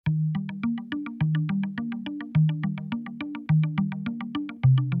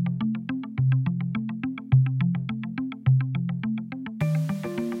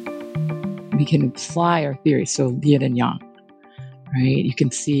we can apply our theory. So yin and yang, right? You can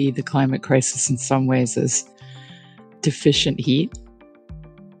see the climate crisis in some ways as deficient heat,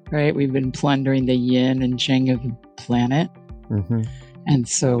 right? We've been plundering the yin and yang of the planet. Mm-hmm. And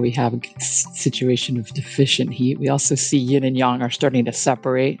so we have a situation of deficient heat. We also see yin and yang are starting to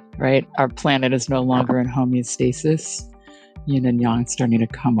separate, right? Our planet is no longer in homeostasis. Yin and yang is starting to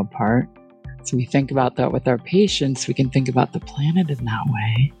come apart. So we think about that with our patients. We can think about the planet in that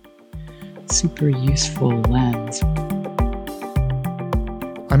way. Super useful lens.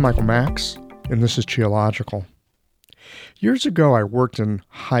 I'm Michael Max, and this is Qiological. Years ago, I worked in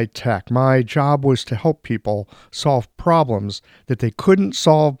high tech. My job was to help people solve problems that they couldn't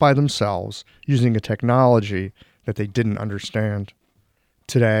solve by themselves using a technology that they didn't understand.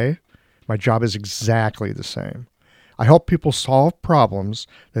 Today, my job is exactly the same. I help people solve problems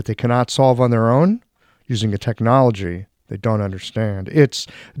that they cannot solve on their own using a technology they don't understand. It's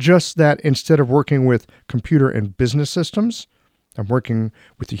just that instead of working with computer and business systems, I'm working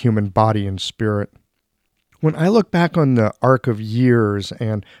with the human body and spirit. When I look back on the arc of years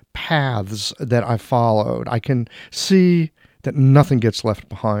and paths that I followed, I can see that nothing gets left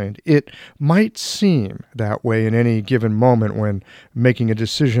behind. It might seem that way in any given moment when making a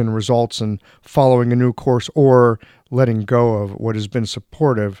decision results in following a new course or letting go of what has been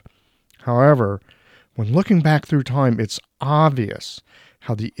supportive. However, when looking back through time, it's obvious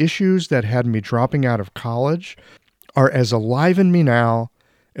how the issues that had me dropping out of college are as alive in me now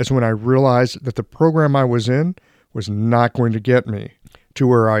as when I realized that the program I was in was not going to get me to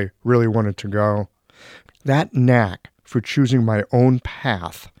where I really wanted to go. That knack for choosing my own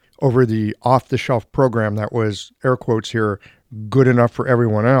path over the off-the-shelf program that was, air quotes here, good enough for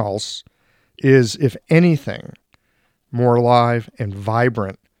everyone else, is, if anything, more alive and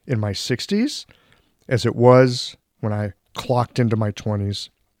vibrant in my 60s as it was when I clocked into my 20s.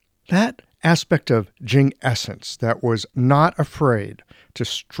 That aspect of Jing essence that was not afraid to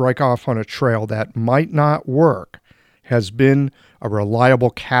strike off on a trail that might not work has been a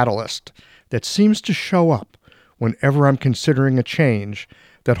reliable catalyst that seems to show up whenever I'm considering a change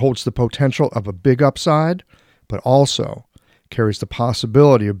that holds the potential of a big upside, but also carries the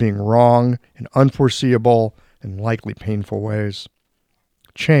possibility of being wrong in unforeseeable and likely painful ways.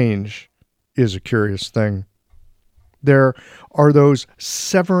 Change is a curious thing. There are those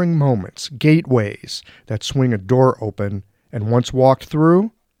severing moments, gateways, that swing a door open, and once walked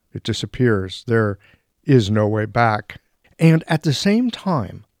through, it disappears. There is no way back. And at the same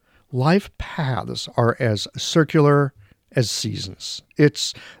time, life paths are as circular as seasons.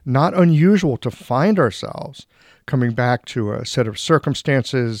 It's not unusual to find ourselves coming back to a set of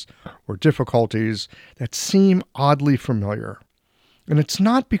circumstances or difficulties that seem oddly familiar. And it's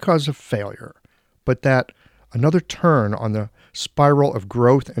not because of failure, but that another turn on the spiral of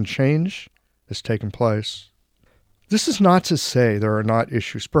growth and change has taken place. This is not to say there are not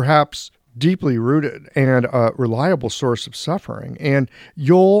issues, perhaps deeply rooted and a reliable source of suffering, and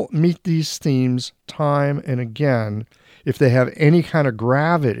you'll meet these themes time and again if they have any kind of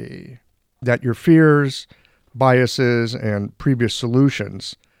gravity that your fears, biases, and previous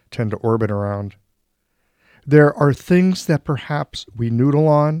solutions tend to orbit around. There are things that perhaps we noodle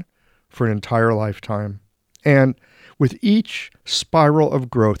on for an entire lifetime. And with each spiral of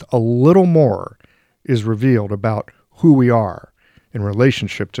growth, a little more is revealed about who we are in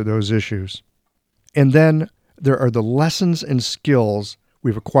relationship to those issues. And then there are the lessons and skills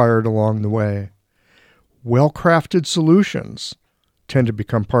we've acquired along the way. Well-crafted solutions tend to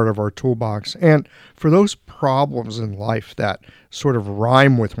become part of our toolbox. And for those problems in life that sort of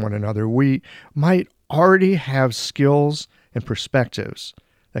rhyme with one another, we might already have skills and perspectives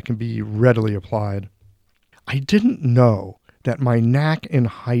that can be readily applied. I didn't know that my knack in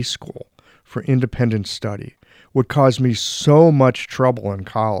high school for independent study would cause me so much trouble in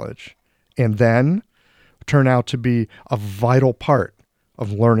college, and then turn out to be a vital part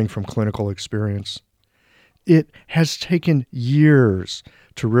of learning from clinical experience. It has taken years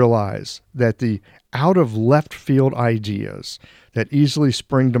to realize that the out-of-left-field ideas that easily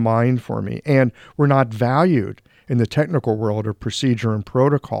spring to mind for me and were not valued in the technical world of procedure and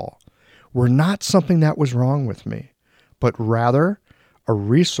protocol were not something that was wrong with me, but rather a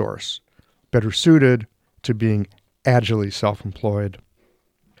resource better suited to being agilely self-employed.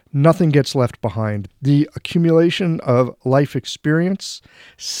 Nothing gets left behind. The accumulation of life experience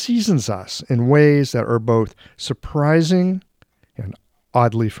seasons us in ways that are both surprising and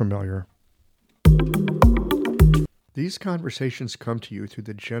oddly familiar. These conversations come to you through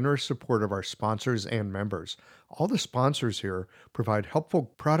the generous support of our sponsors and members. All the sponsors here provide helpful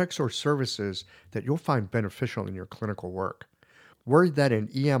products or services that you'll find beneficial in your clinical work. Worried that an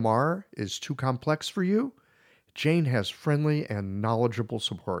EMR is too complex for you? Jane has friendly and knowledgeable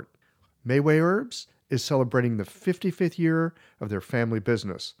support. Mayway Herbs is celebrating the 55th year of their family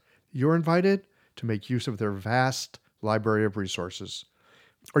business. You're invited to make use of their vast library of resources.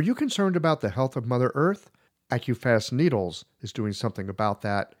 Are you concerned about the health of Mother Earth? AccuFast Needles is doing something about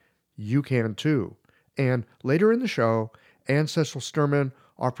that. You can too. And later in the show, Ann Cecil Sturman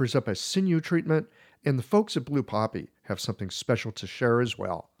offers up a sinew treatment, and the folks at Blue Poppy have something special to share as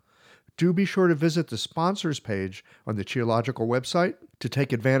well. Do be sure to visit the sponsors page on the Qiological website to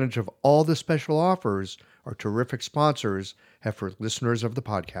take advantage of all the special offers our terrific sponsors have for listeners of the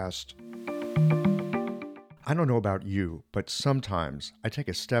podcast. I don't know about you, but sometimes I take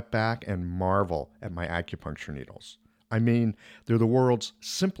a step back and marvel at my acupuncture needles. I mean, they're the world's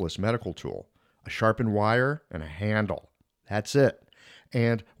simplest medical tool. A sharpened wire and a handle. That's it.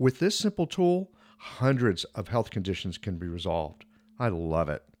 And with this simple tool, hundreds of health conditions can be resolved. I love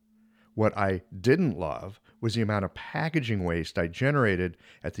it. What I didn't love was the amount of packaging waste I generated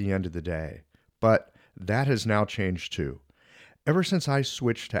at the end of the day. But that has now changed too. Ever since I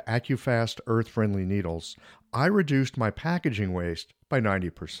switched to AccuFast earth-friendly needles, I reduced my packaging waste by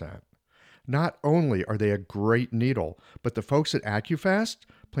 90%. Not only are they a great needle, but the folks at AccuFast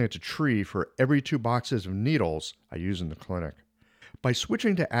plant a tree for every 2 boxes of needles I use in the clinic. By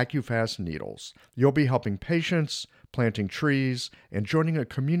switching to AccuFast needles, you'll be helping patients, planting trees, and joining a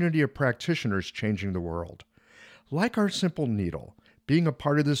community of practitioners changing the world. Like our simple needle, being a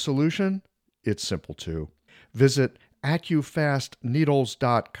part of the solution, it's simple too. Visit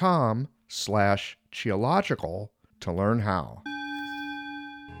AccuFastNeedles.com/Qiological to learn how.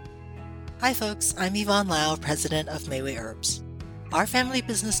 Hi folks, I'm Yvonne Lau, president of Mayway Herbs. Our family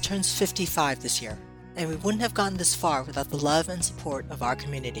business turns 55 this year, and we wouldn't have gotten this far without the love and support of our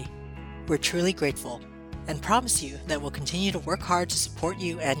community. We're truly grateful and promise you that we'll continue to work hard to support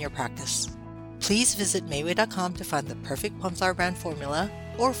you and your practice. Please visit Mayway.com to find the perfect Plumflower brand formula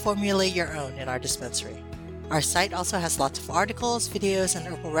or formulate your own in our dispensary. Our site also has lots of articles, videos, and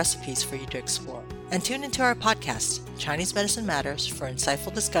herbal recipes for you to explore. And tune into our podcast, Chinese Medicine Matters, for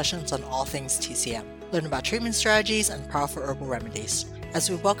insightful discussions on all things TCM. Learn about treatment strategies and powerful herbal remedies. As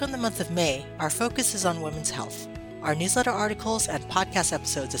we welcome the month of May, our focus is on women's health. Our newsletter articles and podcast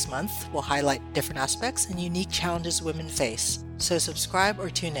episodes this month will highlight different aspects and unique challenges women face, so subscribe or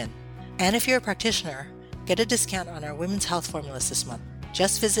tune in. And if you're a practitioner, get a discount on our women's health formulas this month.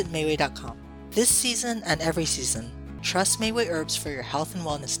 Just visit Mayway.com. This season and every season, trust Mayway Herbs for your health and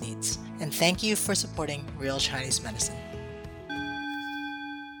wellness needs, and thank you for supporting Real Chinese Medicine.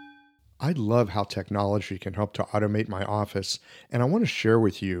 I love how technology can help to automate my office, and I want to share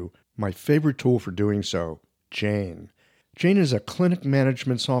with you my favorite tool for doing so, Jane. Jane is a clinic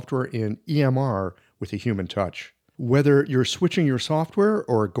management software in EMR with a human touch. Whether you're switching your software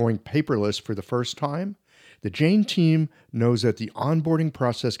or going paperless for the first time, the Jane team knows that the onboarding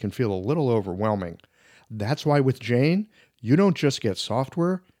process can feel a little overwhelming. That's why with Jane, you don't just get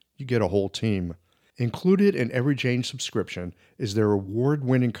software, you get a whole team. Included in every Jane subscription is their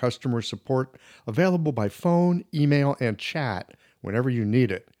award-winning customer support available by phone, email, and chat whenever you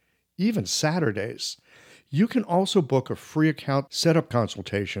need it, even Saturdays. You can also book a free account setup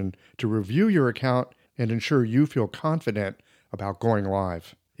consultation to review your account and ensure you feel confident about going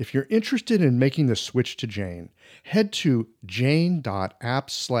live. If you're interested in making the switch to Jane, head to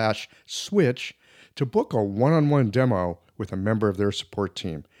jane.app/switch to book a one-on-one demo with a member of their support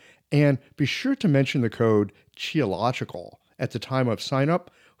team. And be sure to mention the code Qiological at the time of sign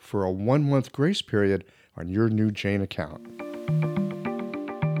up for a 1-month grace period on your new Jane account.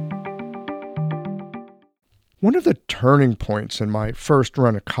 One of the turning points in my first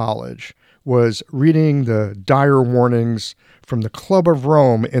run of college was reading the dire warnings from the Club of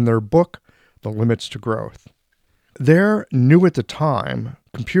Rome in their book, The Limits to Growth. Their new at the time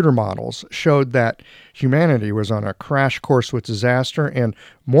computer models showed that humanity was on a crash course with disaster, and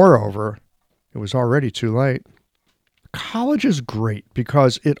moreover, it was already too late. College is great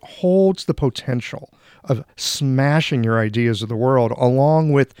because it holds the potential of smashing your ideas of the world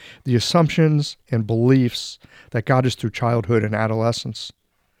along with the assumptions and beliefs that got us through childhood and adolescence.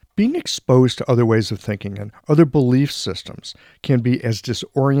 Being exposed to other ways of thinking and other belief systems can be as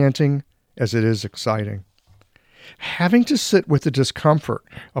disorienting as it is exciting. Having to sit with the discomfort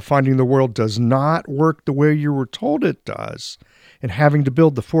of finding the world does not work the way you were told it does, and having to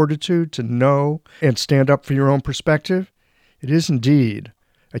build the fortitude to know and stand up for your own perspective, it is indeed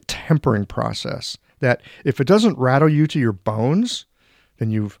a tempering process that if it doesn't rattle you to your bones,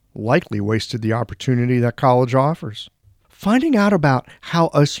 then you've likely wasted the opportunity that college offers. Finding out about how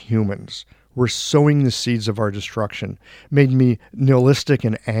us humans were sowing the seeds of our destruction, made me nihilistic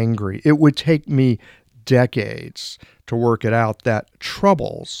and angry. It would take me decades to work it out that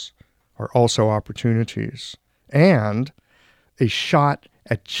troubles are also opportunities and a shot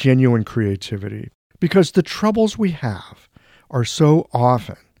at genuine creativity. Because the troubles we have are so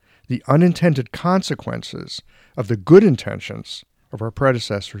often the unintended consequences of the good intentions of our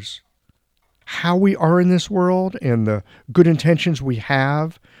predecessors. How we are in this world and the good intentions we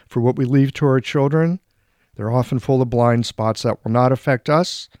have for what we leave to our children, they're often full of blind spots that will not affect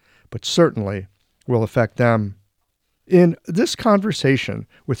us, but certainly will affect them. In this conversation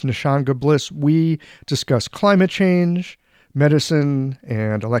with Nishanga Bliss, we discuss climate change, medicine,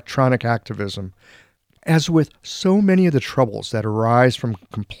 and electronic activism. As with so many of the troubles that arise from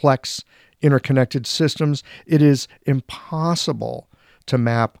complex, interconnected systems, it is impossible to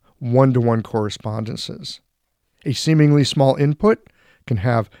map one-to-one correspondences. A seemingly small input can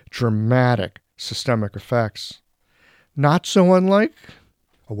have dramatic systemic effects. Not so unlike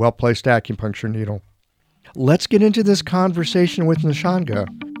a well-placed acupuncture needle. Let's get into this conversation with Nishanga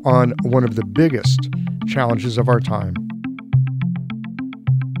on one of the biggest challenges of our time.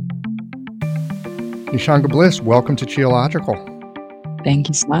 Nishanga Bliss, welcome to Qiological. Thank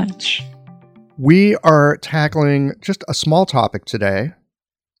you so much. We are tackling just a small topic today,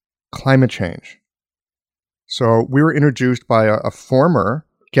 climate change. So we were introduced by a former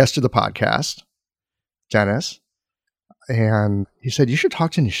guest of the podcast, Dennis, and he said, you should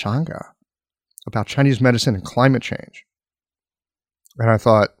talk to Nishanga about Chinese medicine and climate change. And I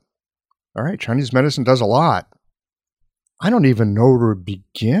thought, all right, Chinese medicine does a lot. I don't even know where to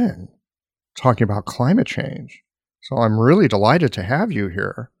begin talking about climate change. So I'm really delighted to have you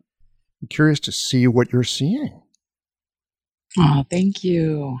here. I'm curious to see what you're seeing. Oh, thank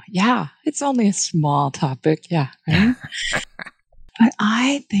you. Yeah, it's only a small topic. Yeah, right? But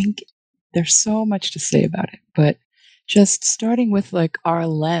I think there's so much to say about it. But just starting with like our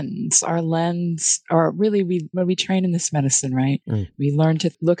lens, or really when we train in this medicine, right? We learn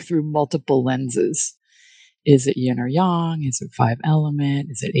to look through multiple lenses. Is it yin or yang? Is it 5 element?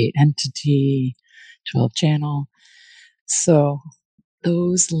 Is it 8 entity, 12 channel? So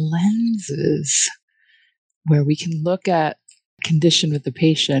those lenses where we can look at condition with the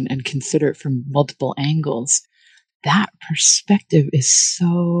patient and consider it from multiple angles, that perspective is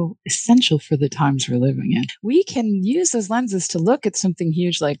so essential for the times we're living in. We can use those lenses to look at something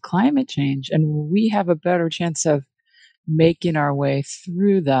huge like climate change, and we have a better chance of making our way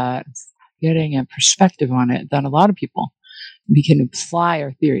through that, getting a perspective on it than a lot of people. We can apply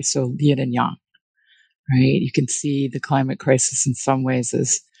our theory, so yin and yang, right? You can see the climate crisis in some ways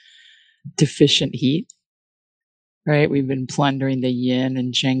as deficient heat, right? We've been plundering the yin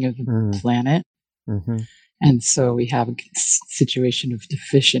and yang of the planet. Mm-hmm. And so we have a situation of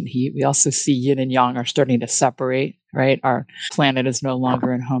deficient heat. We also see yin and yang are starting to separate, right? Our planet is no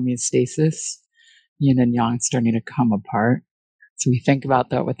longer in homeostasis. Yin and yang is starting to come apart. So we think about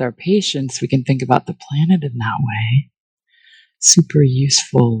that with our patients. We can think about the planet in that way. Super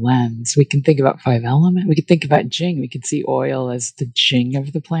useful lens. We can think about 5 element. We can think about Jing. We can see oil as the Jing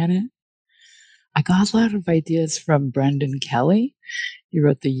of the planet. I got a lot of ideas from Brendan Kelly. He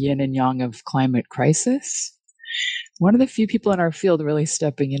wrote The Yin and Yang of Climate Crisis. One of the few people in our field really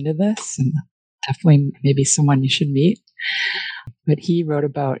stepping into this, and definitely maybe someone you should meet. But he wrote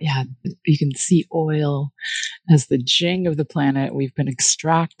about, you can see oil as the Jing of the planet. We've been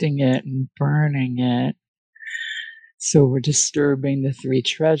extracting it and burning it. So we're disturbing the 3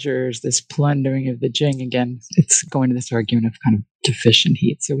 treasures, this plundering of the Jing. Again, it's going to this argument of kind of deficient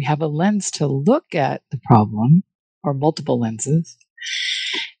heat. So we have a lens to look at the problem, or multiple lenses.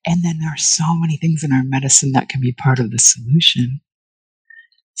 And then there are so many things in our medicine that can be part of the solution.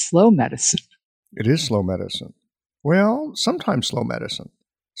 Slow medicine. It is slow medicine. Well, sometimes slow medicine,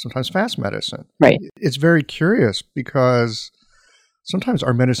 sometimes fast medicine. Right. It's very curious because sometimes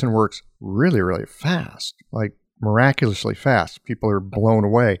our medicine works really, really fast, like miraculously fast. People are blown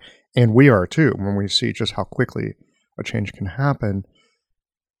away, and we are too, when we see just how quickly a change can happen.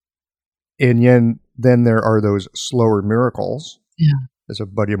 And then there are those slower miracles, as a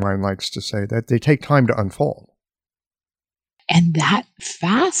buddy of mine likes to say, that they take time to unfold. And that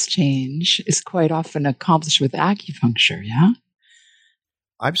fast change is quite often accomplished with acupuncture, yeah?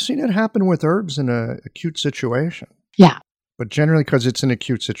 I've seen it happen with herbs in an acute situation. Yeah. But generally because it's an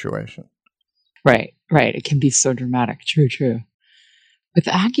acute situation. Right. It can be so dramatic. True. With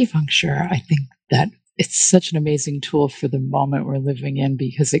acupuncture, I think that it's such an amazing tool for the moment we're living in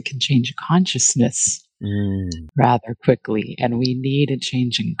because it can change consciousness rather quickly. And we need a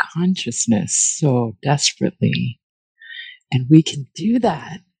change in consciousness so desperately. And we can do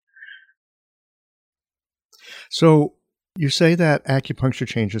that So you say that acupuncture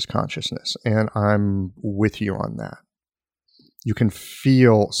changes consciousness, and I'm with you on that. You can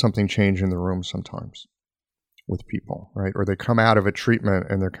feel something change in the room sometimes with people, right? Or they come out of a treatment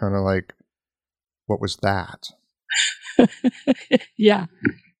and they're kind of like, what was that? Yeah.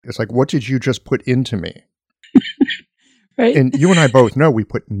 It's like, what did you just put into me? Right. And you and I both know we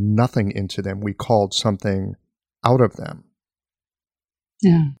put nothing into them. We called something out of them.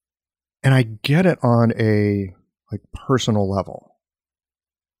 Yeah. And I get it on a like personal level,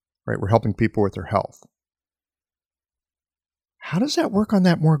 right? We're helping people with their health. How does that work on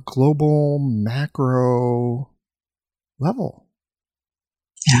that more global, macro level?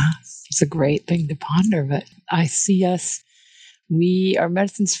 Yeah. It's a great thing to ponder, but I see our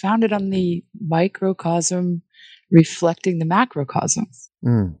medicine's founded on the microcosm reflecting the macrocosm.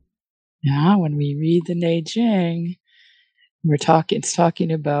 Mm. Yeah, when we read the Neijing, it's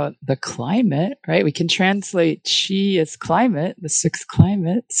talking about the climate, right? We can translate qi as climate, the 6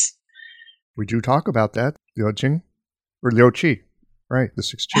 climates. We do talk about that, Liu Jing, or Liu Qi, right? The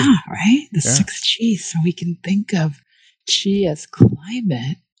 6 qi. Yeah, right? The 6 qi. So we can think of qi as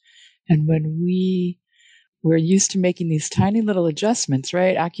climate. And when we're used to making these tiny little adjustments,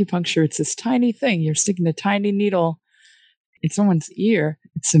 right? Acupuncture, it's this tiny thing. You're sticking a tiny needle in someone's ear.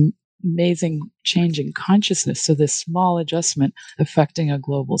 It's an amazing change in consciousness. So this small adjustment affecting a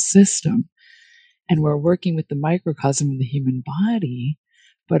global system. And we're working with the microcosm of the human body.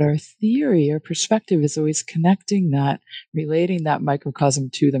 But our theory, our perspective is always connecting that, relating that microcosm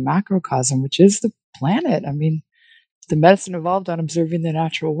to the macrocosm, which is the planet. I mean, the medicine evolved on observing the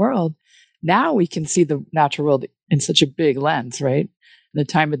natural world. Now we can see the natural world in such a big lens, right? In the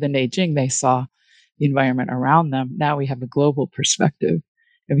time of the Neijing, they saw the environment around them. Now we have a global perspective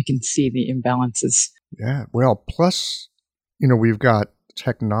and we can see the imbalances. Yeah. Well, plus, we've got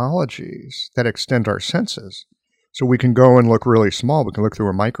technologies that extend our senses. So we can go and look really small. We can look through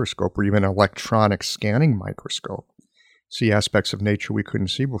a microscope or even an electronic scanning microscope, see aspects of nature we couldn't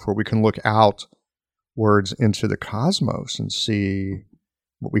see before. We can look outwards into the cosmos and see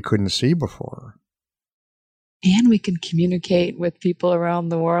what we couldn't see before. And we can communicate with people around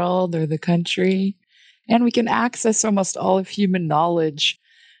the world or the country. And we can access almost all of human knowledge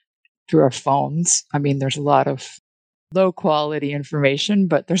through our phones. I mean, there's a lot of low quality information,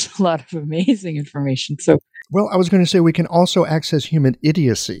 but there's a lot of amazing information. So, well, I was going to say we can also access human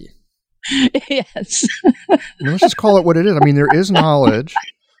idiocy. Yes. Let's just call it what it is. I mean, there is knowledge,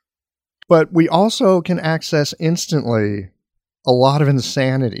 but we also can access instantly a lot of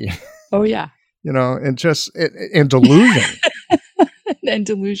insanity. Oh, yeah. And delusion. And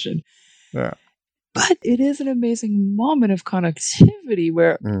delusion. Yeah. But it is an amazing moment of connectivity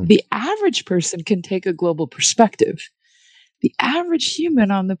where the average person can take a global perspective. The average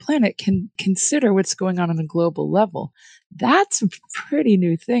human on the planet can consider what's going on a global level. That's a pretty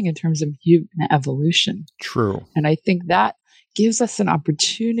new thing in terms of human evolution. True. And I think that gives us an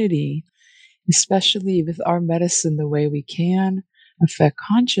opportunity, especially with our medicine, the way we can affect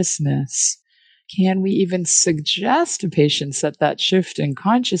consciousness. Can we even suggest to patients that shift in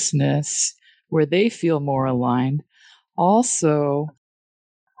consciousness where they feel more aligned also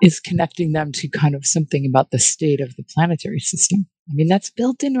is connecting them to kind of something about the state of the planetary system? I mean, that's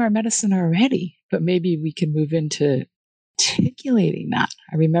built into our medicine already, but maybe we can move into articulating that.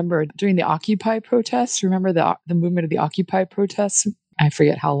 I remember during the Occupy protests, remember the movement of the Occupy protests? I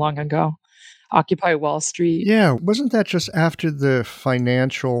forget how long ago. Occupy Wall Street. Yeah. Wasn't that just after the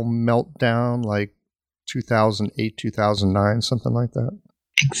financial meltdown, like 2008, 2009, something like that?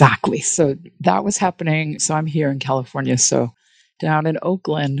 Exactly. So that was happening. So I'm here in California. So down in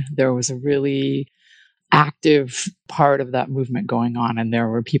Oakland, there was a really active part of that movement going on. And there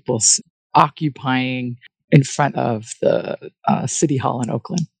were people occupying in front of the City Hall in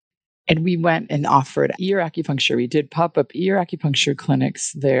Oakland. And we went and offered ear acupuncture. We did pop-up ear acupuncture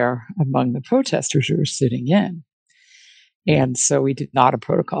clinics there among the protesters who were sitting in. And so we did not a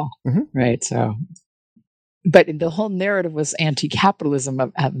protocol, right? So, but the whole narrative was anti-capitalism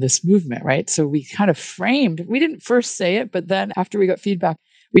of this movement, right? So we kind of we didn't first say it, but then after we got feedback,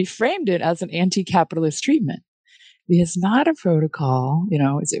 we framed it as an anti-capitalist treatment. Because not a protocol,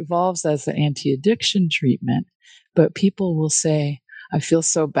 it evolves as an anti-addiction treatment, but people will say, I feel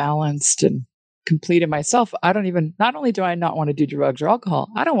so balanced and complete in myself. Not only do I not want to do drugs or alcohol,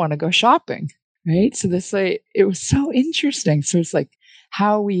 I don't want to go shopping, right? So it was so interesting. So it's like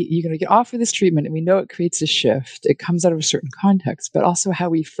how you're going to offer this treatment and we know it creates a shift. It comes out of a certain context, but also how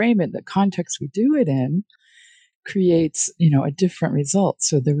we frame it, the context we do it in creates, a different result.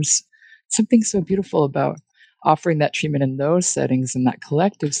 So there was something so beautiful about offering that treatment in those settings, in that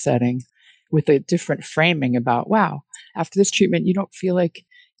collective setting, with a different framing about, wow, after this treatment, you don't feel like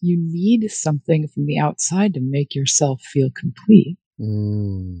you need something from the outside to make yourself feel complete.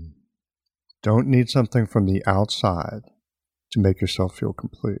 Don't need something from the outside to make yourself feel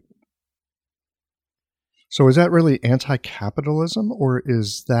complete. So is that really anti-capitalism, or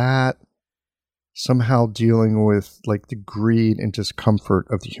is that somehow dealing with like the greed and discomfort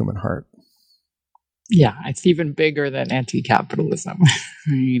of the human heart? Yeah, it's even bigger than anti-capitalism.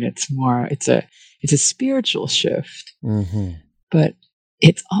 I mean, it's a spiritual shift, but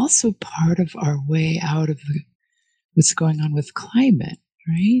it's also part of our way out of what's going on with climate,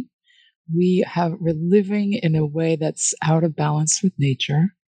 right? We're living in a way that's out of balance with nature.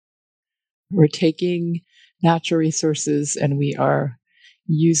 We're taking natural resources and we are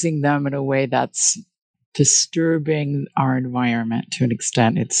using them in a way that's disturbing our environment to an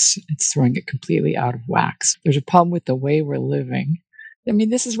extent. It's throwing it completely out of whack. There's a problem with the way we're living. I mean,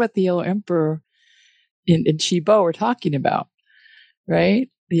 this is what the Yellow Emperor in Chibo were talking about, right?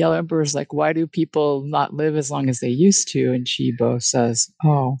 The Yellow Emperor is like, why do people not live as long as they used to? And Chibo says,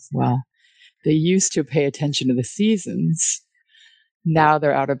 oh, well, they used to pay attention to the seasons. Now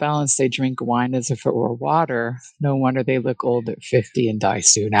they're out of balance. They drink wine as if it were water. No wonder they look old at 50 and die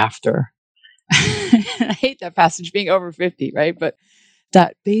soon after. I hate that passage being over 50, right? But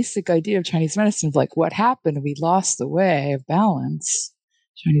that basic idea of Chinese medicine of like, what happened? We lost the way of balance.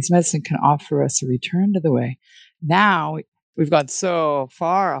 Chinese medicine can offer us a return to the way. Now we've gone so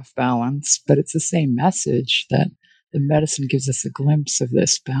far off balance, but it's the same message that the medicine gives us a glimpse of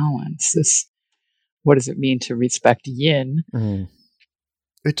this balance. What does it mean to respect yin?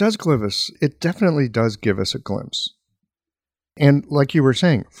 It does give us, it definitely does give us a glimpse. And like you were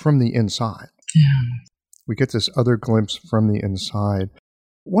saying, from the inside. Yeah. We get this other glimpse from the inside.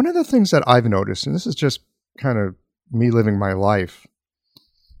 One of the things that I've noticed, and this is just kind of me living my life,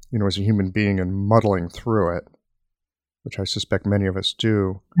 as a human being and muddling through it, which I suspect many of us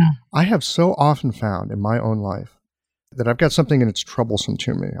do, I have so often found in my own life that I've got something and it's troublesome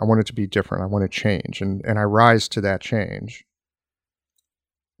to me. I want it to be different. I want to change. And I rise to that change.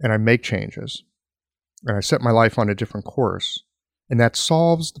 And I make changes. And I set my life on a different course. And that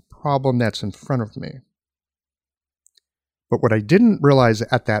solves the problem that's in front of me. But what I didn't realize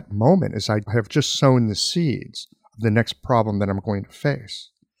at that moment is I have just sown the seeds of the next problem that I'm going to face.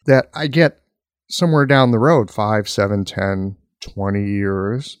 That I get somewhere down the road, 5, 7, 10, 20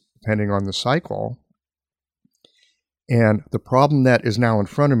 years, depending on the cycle. And the problem that is now in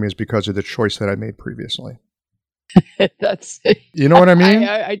front of me is because of the choice that I made previously. That's you know what I mean?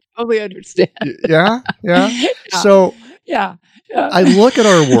 I totally understand. Yeah. So I look at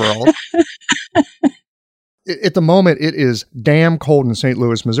our world. At the moment, it is damn cold in St.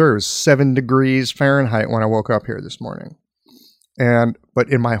 Louis, Missouri. It was 7 degrees Fahrenheit when I woke up here this morning. But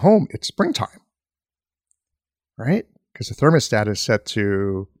in my home, it's springtime, right? Because the thermostat is set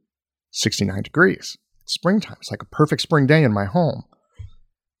to 69 degrees. It's springtime. It's like a perfect spring day in my home.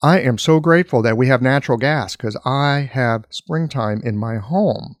 I am so grateful that we have natural gas because I have springtime in my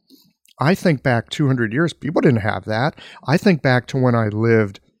home. I think back 200 years, people didn't have that. I think back to when I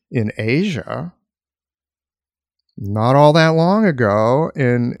lived in Asia, not all that long ago,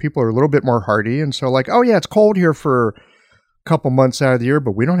 and people are a little bit more hardy. And so like, oh yeah, it's cold here for a couple months out of the year,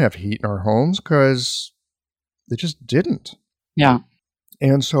 but we don't have heat in our homes because they just didn't. Yeah.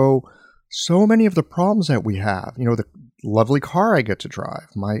 And so many of the problems that we have, the lovely car I get to drive,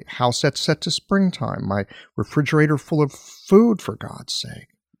 my house that's set to springtime, my refrigerator full of food, for God's sake,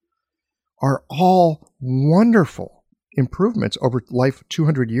 are all wonderful improvements over life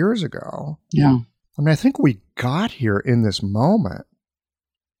 200 years ago. Yeah. I mean, I think we got here in this moment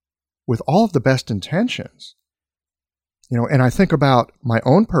with all of the best intentions. And I think about my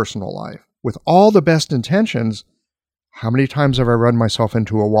own personal life with all the best intentions. How many times have I run myself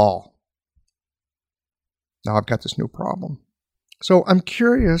into a wall? Now I've got this new problem. So I'm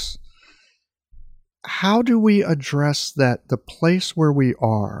curious, how do we address that the place where we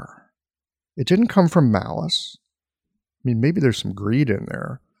are? It didn't come from malice. I mean, maybe there's some greed in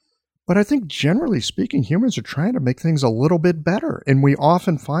there. But I think generally speaking, humans are trying to make things a little bit better. And we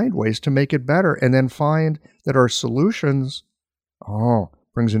often find ways to make it better and then find that our solutions,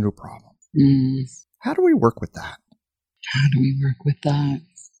 brings a new problem. How do we work with that? How do we work with that?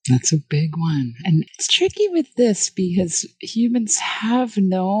 That's a big one. And it's tricky with this because humans have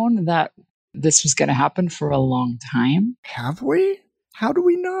known that this was going to happen for a long time. Have we? How do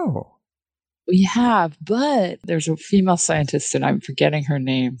we know? We have, but there's a female scientist, and I'm forgetting her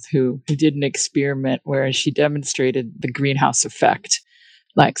name, who did an experiment where she demonstrated the greenhouse effect,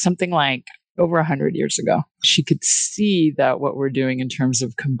 something like over 100 years ago. She could see that what we're doing in terms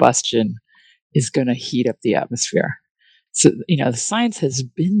of combustion is going to heat up the atmosphere. So, the science has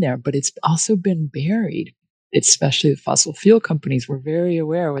been there, but it's also been buried. Especially the fossil fuel companies were very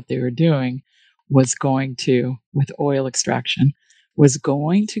aware what they were doing was going to, with oil extraction, was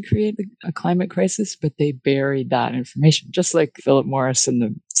going to create a climate crisis, but they buried that information, just like Philip Morris and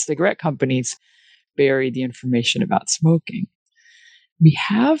the cigarette companies buried the information about smoking. We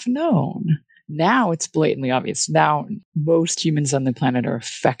have known. Now it's blatantly obvious. Now most humans on the planet are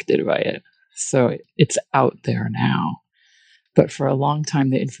affected by it. So it's out there now. But for a long time,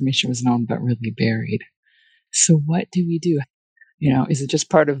 the information was known but really buried. So what do we do? Is it just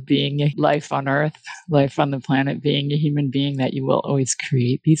part of being life on Earth, life on the planet, being a human being that you will always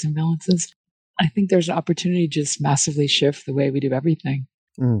create these imbalances? I think there's an opportunity to just massively shift the way we do everything.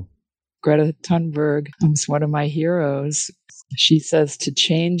 Greta Thunberg is one of my heroes. She says to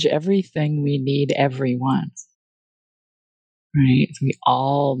change everything, we need everyone. Right? We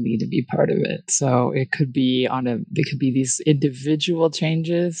all need to be part of it. So it could be these individual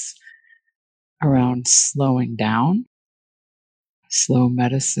changes around slowing down, slow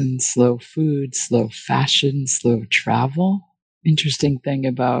medicine, slow food, slow fashion, slow travel. Interesting thing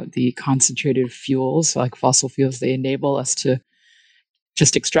about the concentrated fuels, like fossil fuels, they enable us to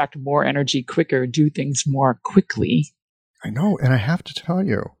just extract more energy quicker, do things more quickly. I know, and I have to tell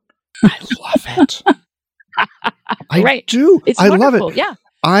you, I love it. I do. It's wonderful. Love it. Yeah.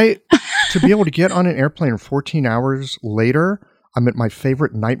 To be able to get on an airplane 14 hours later, I'm at my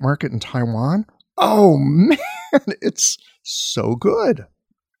favorite night market in Taiwan. Oh, man, it's so good.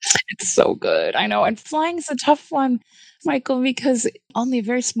 It's so good. I know. And flying's a tough one, Michael, because only a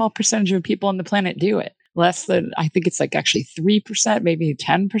very small percentage of people on the planet do it. Less than, I think it's like actually 3%, maybe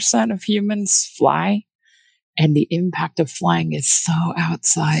 10% of humans fly. And the impact of flying is so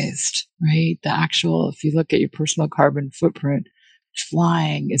outsized, right? If you look at your personal carbon footprint,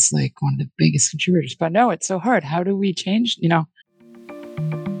 flying is like one of the biggest contributors. But no, it's so hard. How do we change,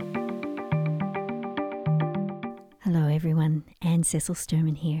 Hello everyone, Anne Cecil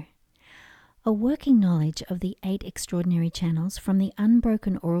Sturman here. A working knowledge of the 8 extraordinary channels from the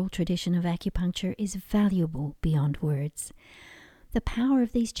unbroken oral tradition of acupuncture is valuable beyond words. The power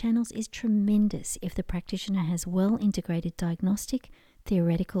of these channels is tremendous if the practitioner has well integrated diagnostic,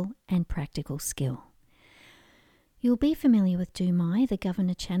 theoretical, and practical skill. You'll be familiar with Dumai, the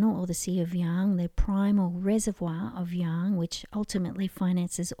governor channel, or the Sea of Yang, the primal reservoir of Yang, which ultimately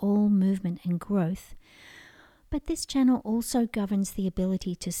finances all movement and growth. But this channel also governs the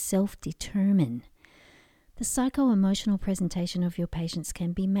ability to self-determine. The psycho-emotional presentation of your patients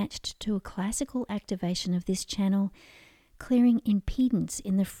can be matched to a classical activation of this channel, clearing impedance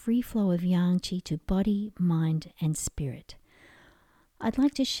in the free flow of Yang Qi to body, mind, and spirit. I'd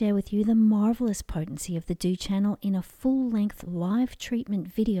like to share with you the marvelous potency of the Du channel in a full-length live treatment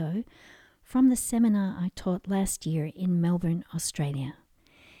video from the seminar I taught last year in Melbourne, Australia.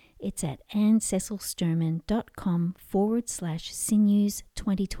 It's at annececilsturman.com/sinews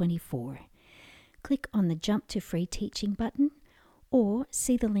 2024. Click on the Jump to Free Teaching button or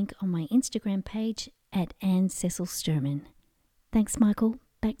see the link on my Instagram page at Anne Cecil Sturman. Thanks, Michael.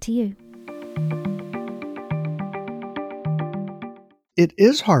 Back to you. It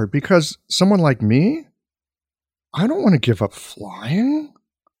is hard because someone like me, I don't want to give up flying.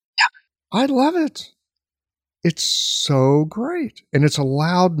 I love it. It's so great. And it's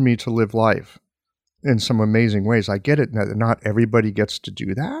allowed me to live life in some amazing ways. I get it that not everybody gets to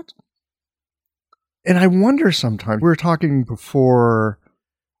do that. And I wonder sometimes, we were talking before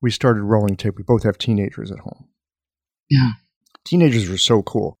we started rolling tape. We both have teenagers at home. Yeah. Teenagers are so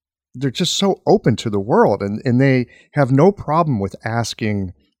cool. They're just so open to the world, and they have no problem with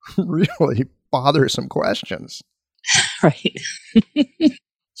asking really bothersome questions. Right.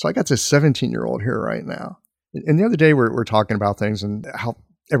 So I got this 17-year-old here right now. And the other day we're talking about things and how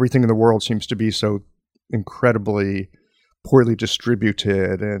everything in the world seems to be so incredibly poorly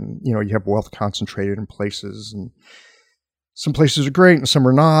distributed, and you have wealth concentrated in places, and some places are great and some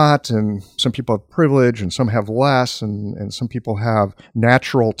are not, and some people have privilege and some have less, and some people have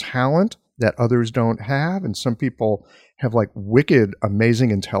natural talent that others don't have, and some people have like wicked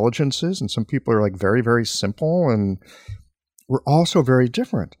amazing intelligences, and some people are like very, very simple, and we're all so very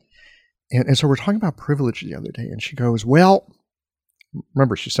different. And so we're talking about privilege the other day, and she goes, well,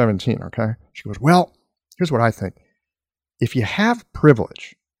 remember she's 17, okay? She goes, well, here's what I think. If you have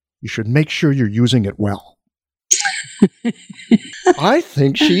privilege, you should make sure you're using it well. I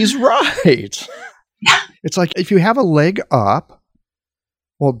think she's right. It's like, if you have a leg up,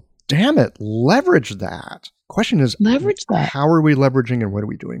 well, damn it, leverage that. Question is, leverage that. How are we leveraging and what are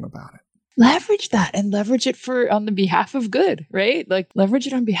we doing about it? leverage that and leverage it for on the behalf of good, right? Like leverage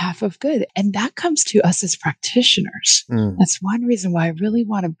it on behalf of good. And that comes to us as practitioners. That's one reason why I really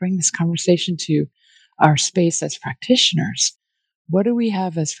want to bring this conversation to our space as practitioners. What do we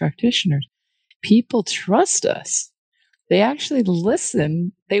have as practitioners? People trust us. They actually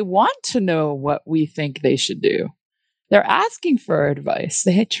listen. They want to know what we think they should do. They're asking for our advice.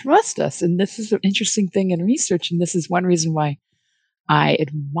 They trust us. And this is an interesting thing in research. And this is one reason why I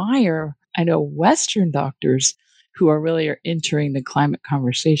admire, I know Western doctors who are really entering the climate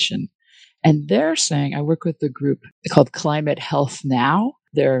conversation. And they're saying, I work with a group called Climate Health Now.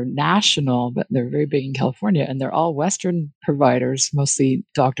 They're national, but they're very big in California. And they're all Western providers, mostly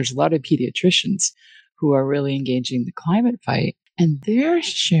doctors, a lot of pediatricians who are really engaging the climate fight. And they're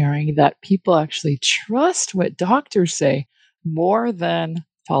sharing that people actually trust what doctors say more than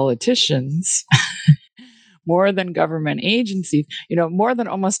politicians, more than government agencies, more than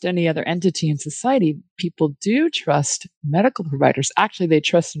almost any other entity in society. People do trust medical providers. Actually, they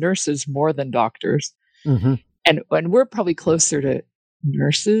trust nurses more than doctors. Mm-hmm. And we're probably closer to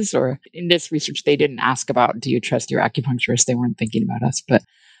nurses, or in this research, they didn't ask about, do you trust your acupuncturist? They weren't thinking about us. But,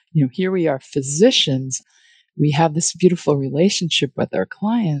 here we are, physicians. We have this beautiful relationship with our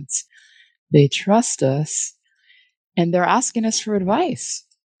clients. They trust us and they're asking us for advice.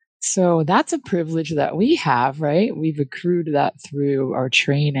 So that's a privilege that we have, right? We've accrued that through our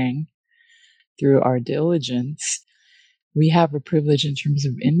training, through our diligence. We have a privilege in terms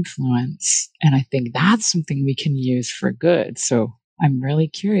of influence. And I think that's something we can use for good. So I'm really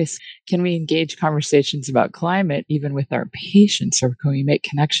curious, can we engage conversations about climate even with our patients, or can we make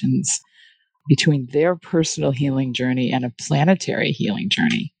connections between their personal healing journey and a planetary healing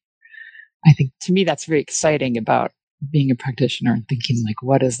journey? I think, to me, that's very exciting about being a practitioner and thinking, like,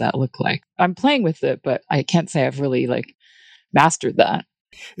 what does that look like? I'm playing with it, but I can't say I've really mastered that.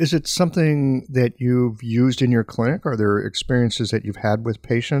 Is it something that you've used in your clinic? Are there experiences that you've had with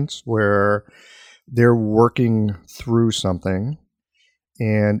patients where they're working through something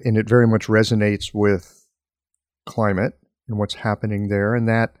and it very much resonates with climate and what's happening there, and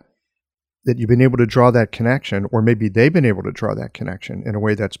that you've been able to draw that connection, or maybe they've been able to draw that connection in a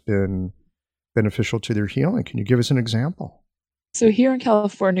way that's been beneficial to their healing? Can you give us an example? So here in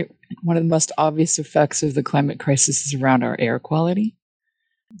California, one of the most obvious effects of the climate crisis is around our air quality.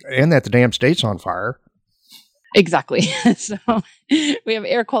 And that the damn state's on fire. Exactly. So we have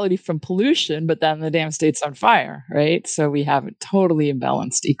air quality from pollution, but then the damn state's on fire, right? So we have a totally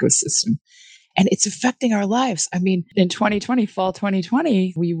imbalanced ecosystem. And it's affecting our lives. I mean, in 2020, fall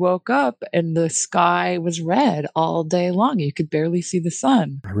 2020, we woke up and the sky was red all day long. You could barely see the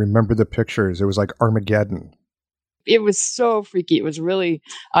sun. I remember the pictures. It was like Armageddon. It was so freaky. It was really,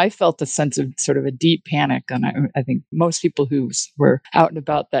 I felt a sense of sort of a deep panic. And I think most people who were out and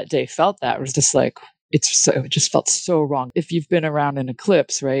about that day felt that. It was just like, it just felt so wrong. If you've been around an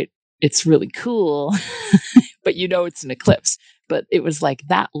eclipse, right, it's really cool, but it's an eclipse. But it was like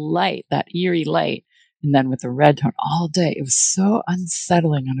that light, that eerie light, and then with the red tone all day. It was so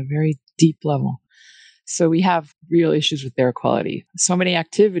unsettling on a very deep level. So we have real issues with air quality. So many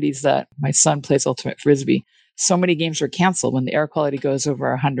activities that my son plays ultimate frisbee. So many games were canceled when the air quality goes over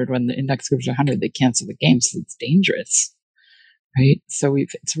 100. When the index goes over 100, they cancel the game. So it's dangerous, right? So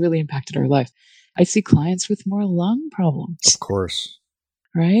it's really impacted our life. I see clients with more lung problems. Of course.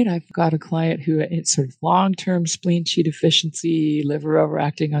 Right? I've got a client who it's sort of long-term spleen qi deficiency, liver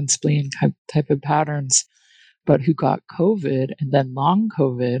overacting on spleen type of patterns, but who got COVID and then long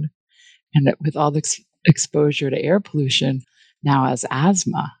COVID, and with all the exposure to air pollution, now has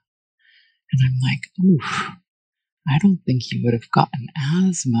asthma. And I'm like, oof, I don't think he would have gotten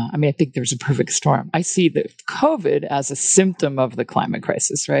asthma. I mean, I think there's a perfect storm. I see the COVID as a symptom of the climate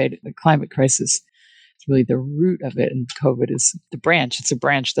crisis, right? The climate crisis is really the root of it, and COVID is the branch. It's a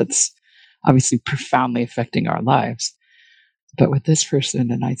branch that's obviously profoundly affecting our lives. But with this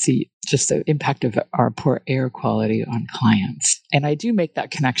person, and I see just the impact of our poor air quality on clients. And I do make that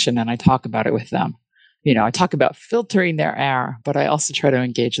connection, and I talk about it with them. I talk about filtering their air, but I also try to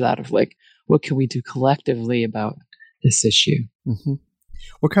engage that of what can we do collectively about this issue? Mm-hmm.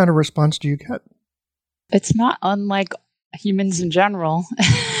 What kind of response do you get? It's not unlike humans in general.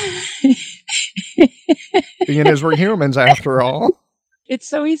 Being as we're humans, after all. It's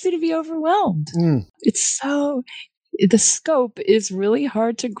so easy to be overwhelmed. The scope is really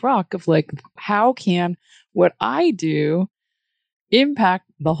hard to grok of how can what I do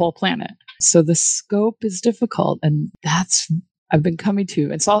impact the whole planet? So the scope is difficult, and that's I've been coming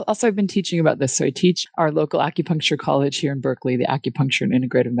to. And so also I've been teaching about this. So I teach our local acupuncture college here in Berkeley, the Acupuncture and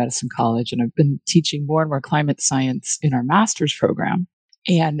Integrative Medicine College. And I've been teaching more and more climate science in our master's program.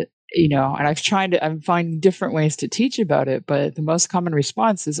 And And I'm finding different ways to teach about it, but the most common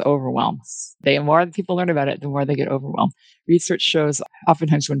response is overwhelm. The more people learn about it, the more they get overwhelmed. Research shows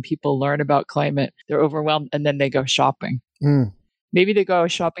oftentimes when people learn about climate, they're overwhelmed and then they go shopping. Maybe they go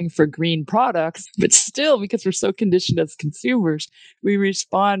shopping for green products, but still, because we're so conditioned as consumers, we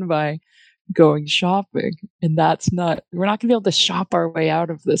respond by going shopping. And we're not going to be able to shop our way out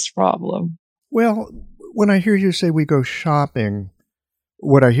of this problem. Well, when I hear you say we go shopping,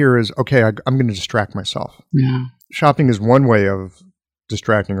 what I hear is, okay, I'm going to distract myself. Yeah. Shopping is one way of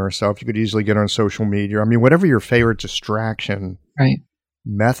distracting ourselves. You could easily get on social media. I mean, whatever your favorite distraction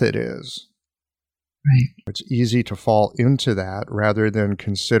method is. Right. It's easy to fall into that rather than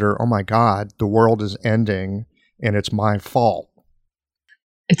consider, oh my God, the world is ending and it's my fault.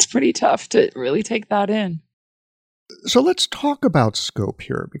 It's pretty tough to really take that in. So let's talk about scope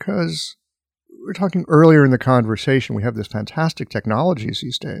here, because we were talking earlier in the conversation, we have this fantastic technologies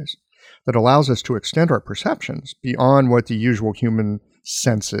these days that allows us to extend our perceptions beyond what the usual human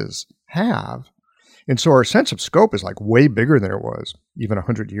senses have. And so our sense of scope is like way bigger than it was even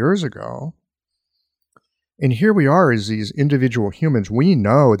 100 years ago. And here we are as these individual humans. We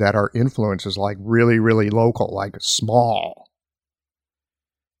know that our influence is like really, really local, like small.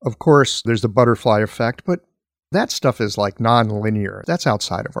 Of course, there's the butterfly effect, but that stuff is like non-linear. That's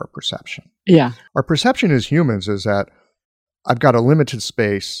outside of our perception. Yeah. Our perception as humans is that I've got a limited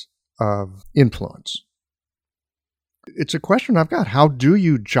space of influence. It's a question I've got. How do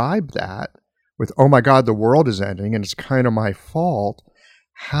you jibe that with, oh my God, the world is ending and it's kind of my fault?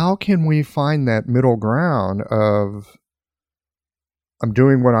 How can we find that middle ground of I'm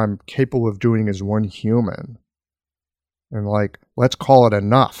doing what I'm capable of doing as one human and like, let's call it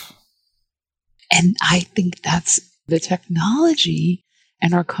enough? And I think that's the technology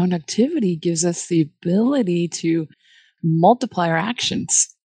and our connectivity gives us the ability to multiply our actions,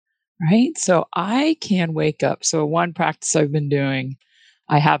 right? So I can wake up. So one practice I've been doing,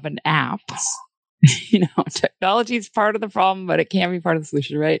 I have an app. Technology is part of the problem, but it can be part of the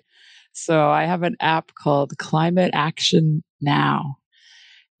solution, right? So I have an app called Climate Action Now.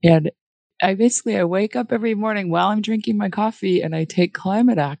 And I wake up every morning while I'm drinking my coffee and I take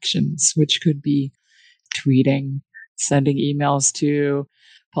climate actions, which could be tweeting, sending emails to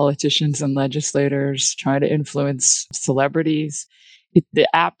politicians and legislators, trying to influence celebrities. The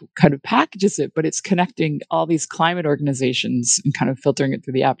app kind of packages it, but it's connecting all these climate organizations and kind of filtering it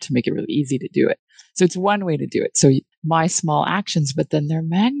through the app to make it really easy to do it. So it's one way to do it. So my small actions, but then they're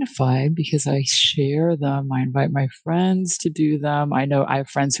magnified because I share them. I invite my friends to do them. I know I have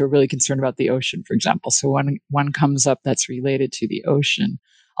friends who are really concerned about the ocean, for example. So when one comes up that's related to the ocean,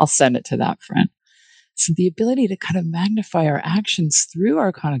 I'll send it to that friend. So the ability to kind of magnify our actions through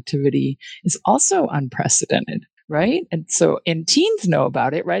our connectivity is also unprecedented. Right. And teens know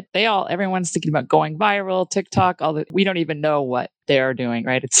about it, right? Everyone's thinking about going viral, TikTok, we don't even know what they're doing,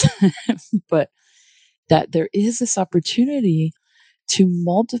 right? But that there is this opportunity to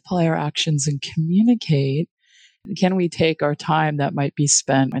multiply our actions and communicate. Can we take our time that might be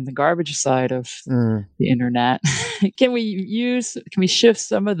spent in the garbage side of the internet? Can we shift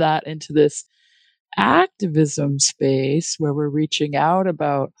some of that into this activism space where we're reaching out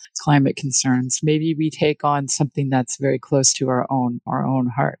about climate concerns? Maybe we take on something that's very close to our own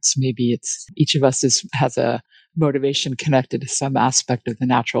hearts. Maybe it's each of us has a motivation connected to some aspect of the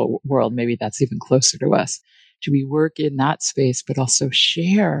natural world. Maybe that's even closer to us. Do we work in that space, but also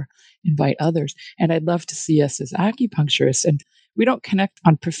share, invite others? And I'd love to see us as acupuncturists, and we don't connect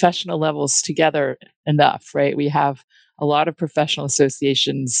on professional levels together enough, right? We have a lot of professional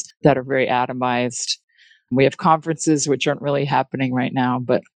associations that are very atomized. We have conferences which aren't really happening right now,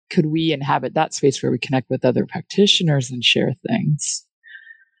 but could we inhabit that space where we connect with other practitioners and share things?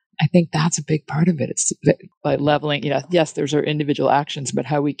 I think that's a big part of it. It's by leveling, yes, there's our individual actions, but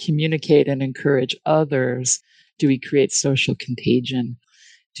how we communicate and encourage others. Do we create social contagion?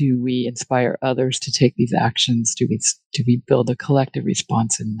 Do we inspire others to take these actions? Do we build a collective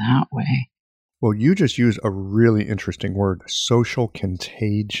response in that way? Well, you just used a really interesting word, social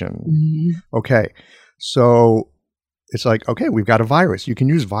contagion. Mm-hmm. Okay, so it's like, okay, we've got a virus. You can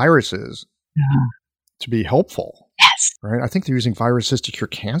use viruses to be helpful. Yes. Right? I think they're using viruses to cure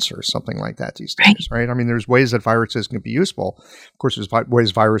cancer or something like that these days, right? I mean, there's ways that viruses can be useful. Of course, there's ways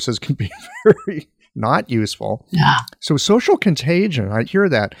viruses can be very not useful. Yeah. So social contagion, I hear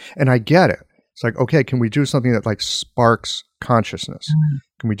that and I get it. It's like, okay, can we do something that like sparks consciousness? Mm-hmm.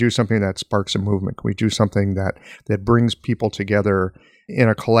 Can we do something that sparks a movement? Can we do something that brings people together in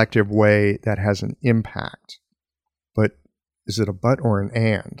a collective way that has an impact? But is it a but or an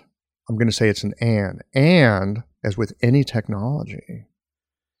and? I'm going to say it's an and. And, as with any technology,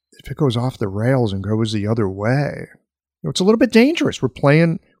 if it goes off the rails and goes the other way, it's a little bit dangerous.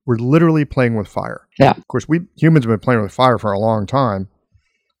 We're literally playing with fire. Yeah. Of course, we humans have been playing with fire for a long time.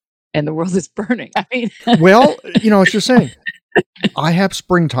 And the world is burning. I mean, well, it's just saying, I have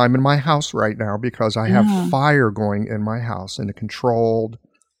springtime in my house right now because I have fire going in my house in a controlled,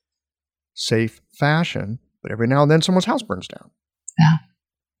 safe fashion. But every now and then someone's house burns down. Yeah.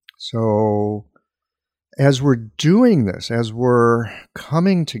 So as we're doing this, as we're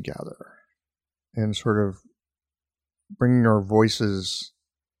coming together and sort of bringing our voices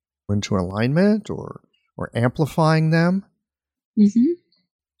into alignment or amplifying them,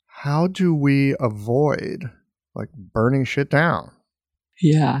 how do we avoid burning shit down?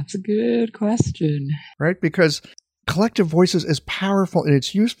 Yeah, it's a good question. Right? Because collective voices is powerful and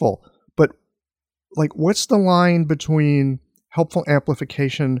it's useful, but what's the line between helpful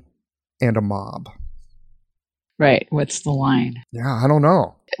amplification and a mob? Right. What's the line? Yeah, I don't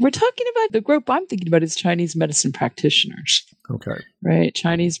know. We're talking about the group I'm thinking about is Chinese medicine practitioners. Okay. Right.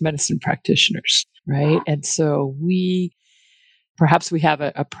 Chinese medicine practitioners. Right. And so perhaps we have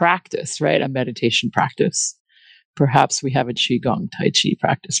a practice, right? A meditation practice. Perhaps we have a Qigong Tai Chi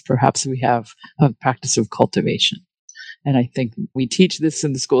practice. Perhaps we have a practice of cultivation. And I think we teach this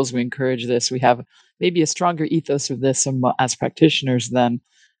in the schools. We encourage this. We have maybe a stronger ethos of this as practitioners than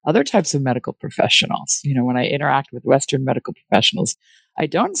other types of medical professionals. When I interact with Western medical professionals, I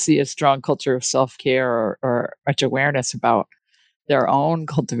don't see a strong culture of self-care or much awareness about their own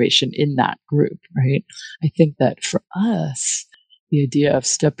cultivation in that group, right? I think that for us, the idea of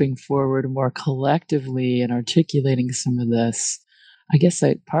stepping forward more collectively and articulating some of this, I guess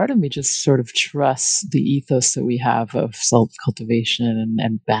part of me just sort of trusts the ethos that we have of self-cultivation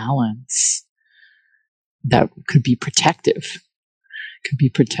and balance that could be protective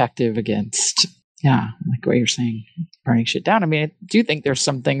against, like what you're saying, burning shit down. I mean, I do think there's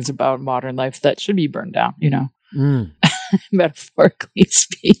some things about modern life that should be burned down, metaphorically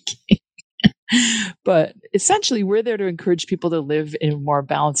speaking. But essentially, we're there to encourage people to live in more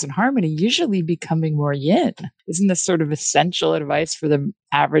balance and harmony, usually becoming more yin. Isn't this sort of essential advice for the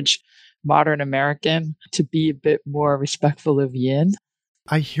average modern American to be a bit more respectful of yin?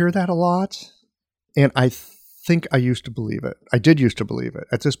 I hear that a lot, and I think I used to believe it. I did used to believe it.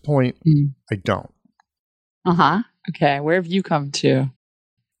 At this point, I don't. Okay. Where have you come to?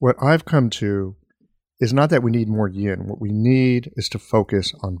 What I've come to is not that we need more yin. What we need is to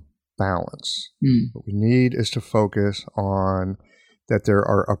focus on balance. What we need is to focus on that there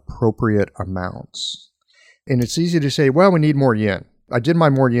are appropriate amounts. And it's easy to say, well, we need more yin. I did my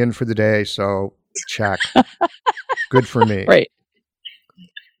more yin for the day, so check. Good for me. Right.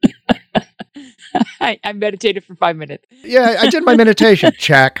 I meditated for 5 minutes. Yeah, I did my meditation.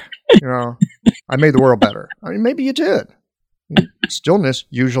 Check. I made the world better. I mean, maybe you did. Stillness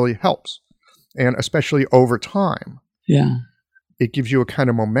usually helps. And especially over time. Yeah. It gives you a kind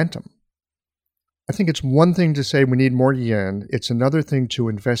of momentum. I think it's one thing to say we need more yin. It's another thing to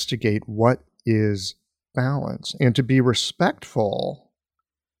investigate what is balance and to be respectful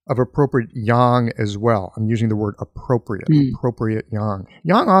of appropriate yang as well. I'm using the word appropriate yang.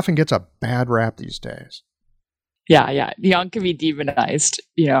 Yang often gets a bad rap these days. Yeah. Yang can be demonized.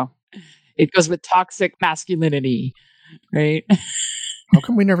 It goes with toxic masculinity, right? How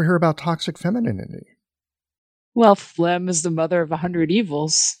come we never hear about toxic femininity? Well, phlegm is the mother of 100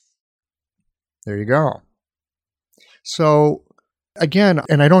 evils. There you go. So, again,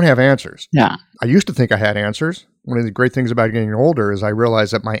 and I don't have answers. Yeah. I used to think I had answers. One of the great things about getting older is I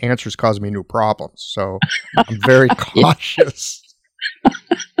realized that my answers cause me new problems. So, I'm very cautious.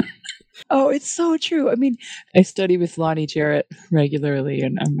 Oh, it's so true. I mean, I study with Lonnie Jarrett regularly,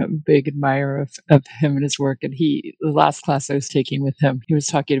 and I'm a big admirer of him and his work. And the last class I was taking with him, he was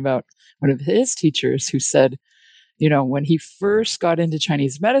talking about one of his teachers who said, when he first got into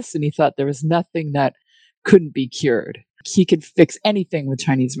Chinese medicine, he thought there was nothing that couldn't be cured. He could fix anything with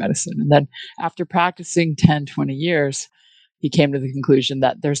Chinese medicine. And then after practicing 10, 20 years, he came to the conclusion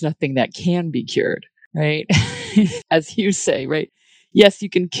that there's nothing that can be cured, right? As you say, right? Yes, you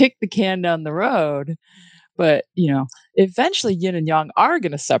can kick the can down the road, but, eventually yin and yang are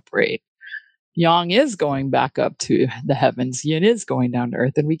going to separate. Yang is going back up to the heavens. Yin is going down to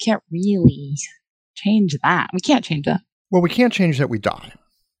earth, and we can't really change that. We can't change that. Well, we can't change that we die.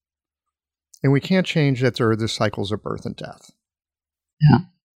 And we can't change that there are the cycles of birth and death. Yeah.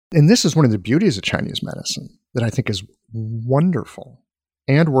 And this is one of the beauties of Chinese medicine that I think is wonderful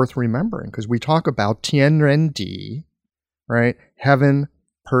and worth remembering, because we talk about Tian Ren Di, right? Heaven,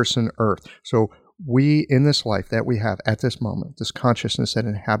 person, earth. So we, in this life that we have at this moment, this consciousness that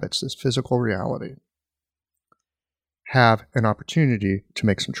inhabits this physical reality, have an opportunity to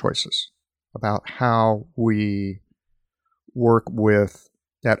make some choices about how we work with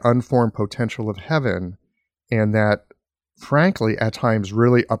that unformed potential of heaven and that, frankly, at times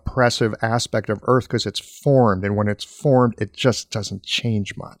really oppressive aspect of earth because it's formed. And when it's formed, it just doesn't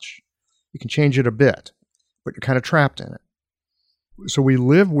change much. You can change it a bit, but you're kind of trapped in it. So we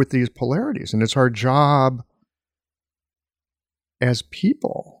live with these polarities, and it's our job as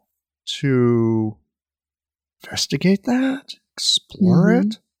people to investigate that, explore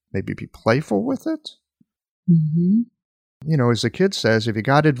it, maybe be playful with it. You know, as the kid says, if you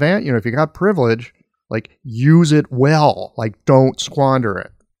got if you got privilege, like, use it well. Like, don't squander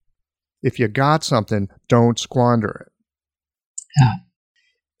it. If you got something, don't squander it. Yeah.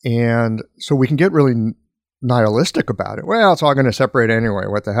 And so we can get really nihilistic about it. Well, it's all going to separate anyway.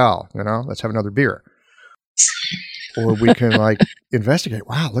 What the hell? You know, let's have another beer. Or we can investigate,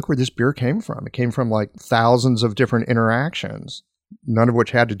 wow, look where this beer came from. It came from thousands of different interactions, none of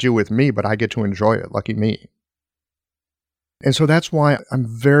which had to do with me, but I get to enjoy it. Lucky me. And so that's why I'm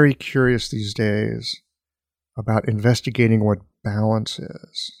very curious these days about investigating what balance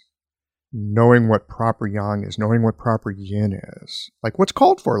is, knowing what proper yang is, knowing what proper yin is, like what's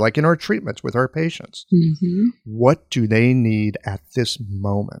called for, like in our treatments with our patients. What do they need at this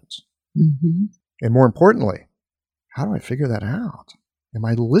moment? And more importantly, how do I figure that out? Am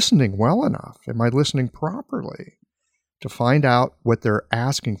I listening well enough? Am I listening properly to find out what they're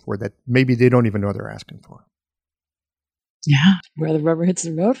asking for that maybe they don't even know they're asking for? Yeah, where the rubber hits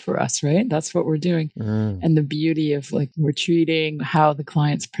the road for us, right? That's what we're doing. And the beauty of we're treating how the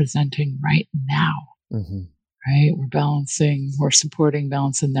client's presenting right now, right? We're supporting,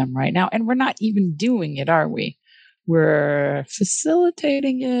 balancing them right now. And we're not even doing it, are we? We're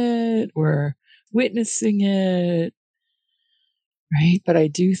facilitating it. We're witnessing it, right? But I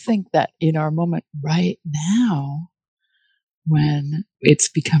do think that in our moment right now, when it's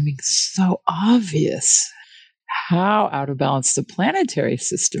becoming so obvious how out of balance the planetary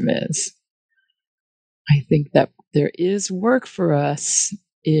system is, I think that there is work for us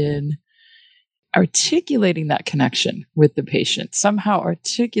in articulating that connection with the patient, somehow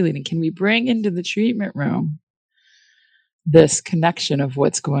articulating, can we bring into the treatment room this connection of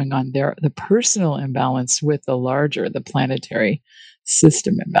what's going on there, the personal imbalance with the planetary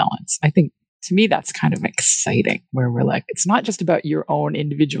system imbalance. I think, to me, that's kind of exciting, where we're it's not just about your own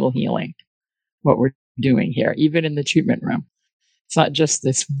individual healing, what we're doing here, even in the treatment room. It's not just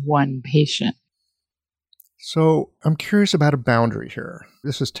this one patient. So I'm curious about a boundary here.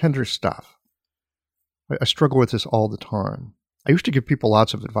 This is tender stuff. I struggle with this all the time. I used to give people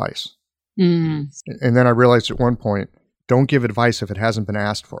lots of advice. And then I realized at one point, don't give advice if it hasn't been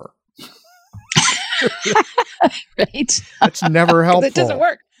asked for. Right? That's never helpful. It doesn't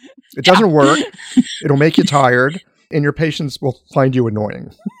work. It doesn't work. It'll make you tired, and your patients will find you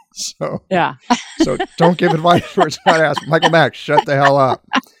annoying. So don't give advice where it's not asked. Michael Mack, shut the hell up.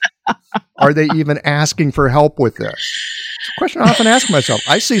 Are they even asking for help with this? It's a question I often ask myself.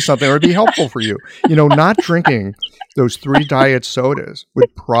 I see something that would be helpful for you. Not drinking those 3 diet sodas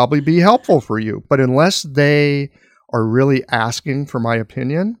would probably be helpful for you. But unless they are really asking for my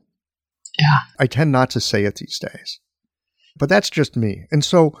opinion, I tend not to say it these days. But that's just me. And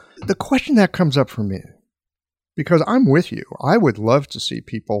so the question that comes up for me, because I'm with you, I would love to see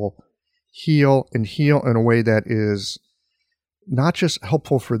people heal in a way that is not just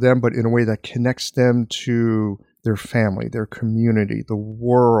helpful for them, but in a way that connects them to their family, their community, the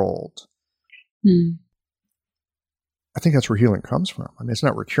world. I think that's where healing comes from. I mean, it's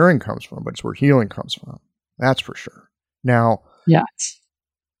not where curing comes from, but it's where healing comes from. That's for sure. Now,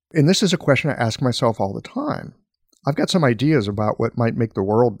 and this is a question I ask myself all the time. I've got some ideas about what might make the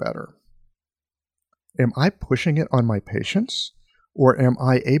world better. Am I pushing it on my patients, or am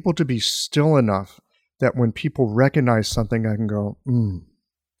I able to be still enough that when people recognize something, I can go,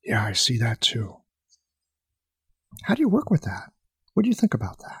 yeah, I see that too. How do you work with that? What do you think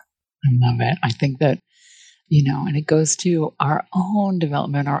about that? I love it. I think that, and it goes to our own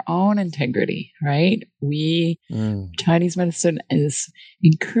development, our own integrity, right? Chinese medicine is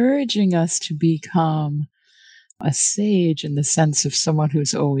encouraging us to become a sage in the sense of someone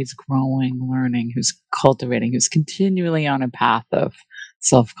who's always growing, learning, who's cultivating, who's continually on a path of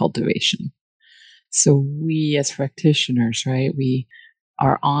self-cultivation. So we as practitioners, right, we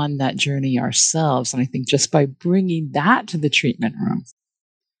are on that journey ourselves. And I think just by bringing that to the treatment room,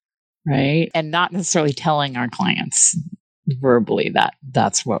 right, and not necessarily telling our clients verbally that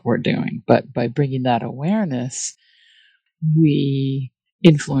that's what we're doing, but by bringing that awareness, we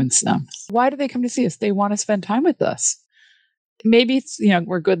influence them. Why do they come to see us? They want to spend time with us. Maybe it's,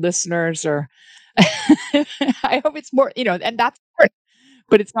 we're good listeners, or I hope it's more, and that's important.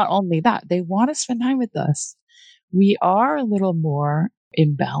 But it's not only that. They want to spend time with us. We are a little more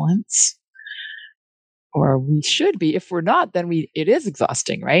in balance, or we should be. If we're not, then it is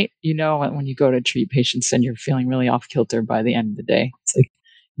exhausting, right? When you go to treat patients and you're feeling really off kilter by the end of the day, it's like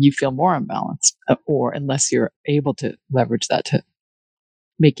you feel more unbalanced, or unless you're able to leverage that to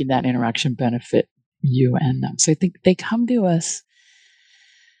making that interaction benefit you and them. So I think they come to us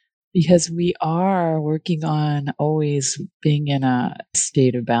because we are working on always being in a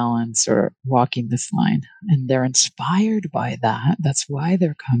state of balance or walking this line. And they're inspired by that. That's why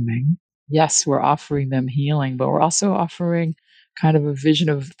they're coming. Yes, we're offering them healing, but we're also offering kind of a vision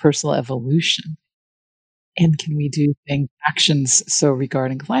of personal evolution. And can we do actions? So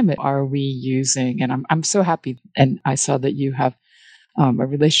regarding climate, are we using, and I'm so happy, and I saw that you have a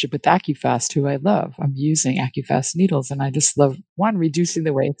relationship with AccuFast, who I love. I'm using AccuFast needles, and I just love, one, reducing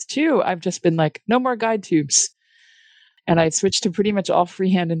the weights. Two, I've just been like, no more guide tubes. And I switched to pretty much all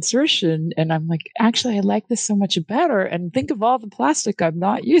freehand insertion. And I'm like, actually, I like this so much better. And think of all the plastic I'm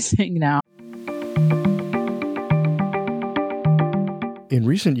not using now. In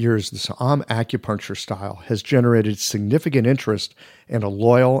recent years, the Sa'am acupuncture style has generated significant interest and a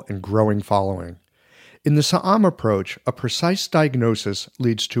loyal and growing following. In the Sa'am approach, a precise diagnosis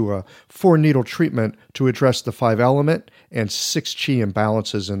leads to a 4-needle treatment to address the 5-element and 6 chi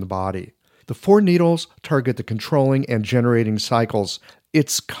imbalances in the body. The 4 needles target the controlling and generating cycles.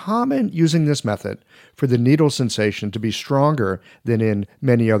 It's common using this method for the needle sensation to be stronger than in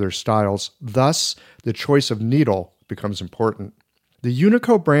many other styles. Thus, the choice of needle becomes important. The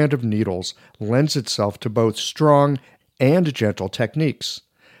Unico brand of needles lends itself to both strong and gentle techniques.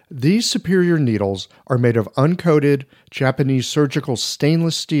 These superior needles are made of uncoated Japanese surgical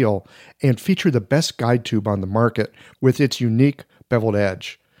stainless steel and feature the best guide tube on the market with its unique beveled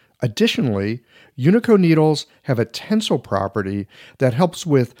edge. Additionally, Unico needles have a tensile property that helps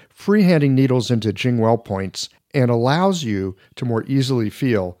with freehanding needles into Jingwell points and allows you to more easily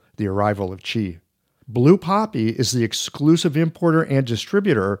feel the arrival of qi. Blue Poppy is the exclusive importer and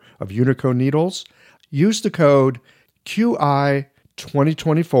distributor of Unico needles. Use the code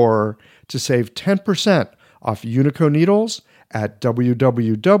QI2024 to save 10% off Unico needles at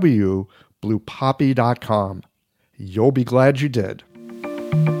www.bluepoppy.com. You'll be glad you did.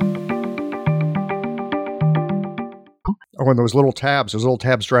 Oh, and those little tabs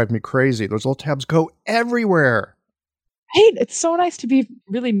drive me crazy. Those little tabs go everywhere. Hey, it's so nice to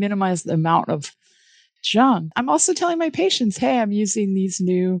really minimize the amount of junk. I'm also telling my patients, hey, I'm using these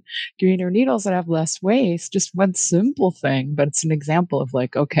new greener needles that have less waste. Just one simple thing, but it's an example of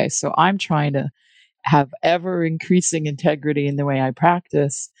like, okay, so I'm trying to have ever increasing integrity in the way I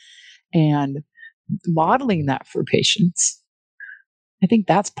practice and modeling that for patients. I think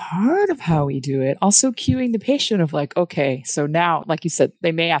that's part of how we do it. Also cueing the patient of like, okay, so now, like you said,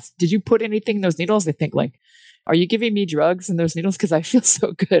 they may ask, did you put anything in those needles? They think like, are you giving me drugs in those needles? Because I feel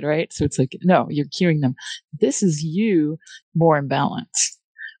so good, right? So it's like, no, you're cueing them. This is you more in balance.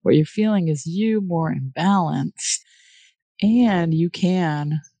 What you're feeling is you more in balance. And you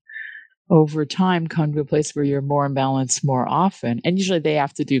can, over time, come to a place where you're more in balance more often. And usually they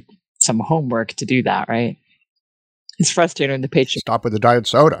have to do some homework to do that, right? It's frustrating when the patient... Stop with the diet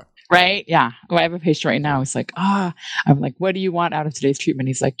soda. Right? Yeah. Well, I have a patient right now who's like, I'm like, what do you want out of today's treatment?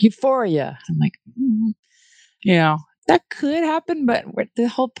 He's like, euphoria. I'm like, that could happen, but the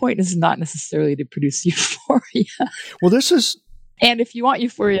whole point is not necessarily to produce euphoria. Well, this is... And if you want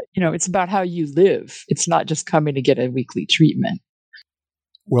euphoria, it's about how you live. It's not just coming to get a weekly treatment.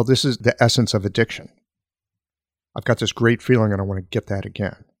 Well, this is the essence of addiction. I've got this great feeling and I want to get that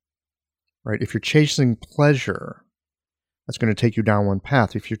again. Right? If you're chasing pleasure, that's going to take you down one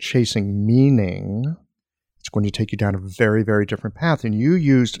path. If you're chasing meaning, it's going to take you down a very, very different path. And you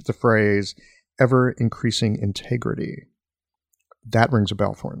used the phrase ever-increasing integrity. That rings a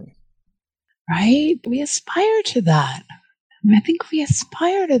bell for me. Right? We aspire to that. I think we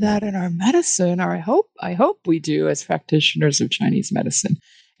aspire to that in our medicine, or I hope we do as practitioners of Chinese medicine.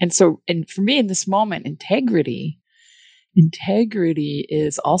 And so, and for me in this moment, integrity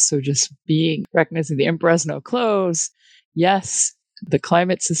is also just recognizing the emperor has no clothes. Yes, the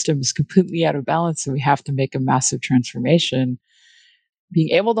climate system is completely out of balance, and we have to make a massive transformation. Being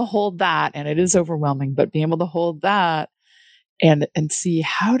able to hold that, and it is overwhelming, but being able to hold that and see,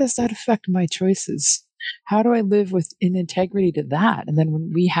 how does that affect my choices? How do I live in integrity to that? And then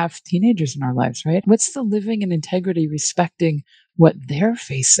when we have teenagers in our lives, right? What's the living in integrity, respecting what they're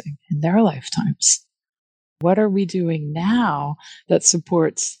facing in their lifetimes? What are we doing now that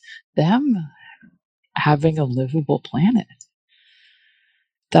supports them having a livable planet?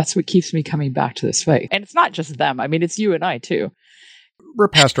 That's what keeps me coming back to this fight. And it's not just them. I mean, it's you and I too. We're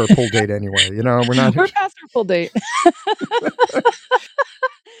past our pull date anyway. We're not. We're past our pull date.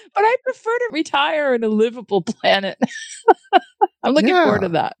 But I prefer to retire in a livable planet. I'm looking forward to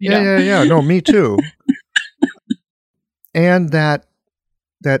that. Yeah. No, me too. And that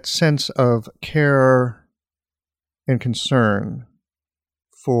sense of care and concern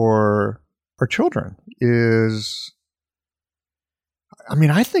for our children is,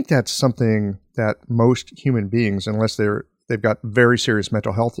 I think that's something that most human beings, unless they've got very serious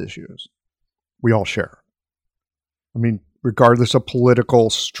mental health issues, we all share. Regardless of political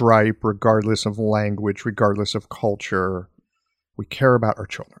stripe, regardless of language, regardless of culture, we care about our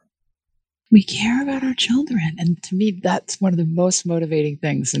children. We care about our children, and to me, that's one of the most motivating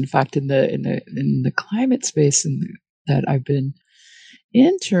things. In fact, in the climate space that I've been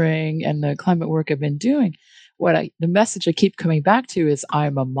entering and the climate work I've been doing, the message I keep coming back to is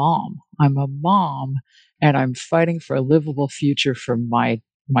I'm a mom. I'm a mom, and I'm fighting for a livable future for my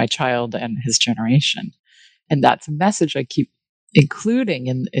child and his generation. And that's a message I keep including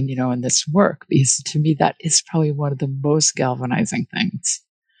in this work, because to me, that is probably one of the most galvanizing things.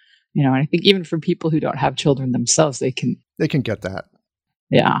 And I think even for people who don't have children themselves, they can get that.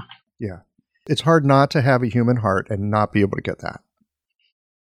 Yeah. Yeah. It's hard not to have a human heart and not be able to get that.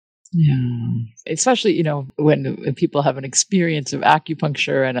 Yeah. Especially, when people have an experience of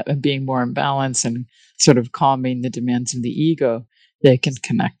acupuncture and being more in balance and sort of calming the demands of the ego, they can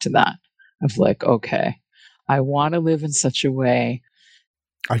connect to that of like, okay, I want to live in such a way.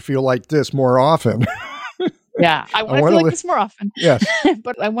 I feel like this more often. Yeah, I want to feel like this more often. Yes.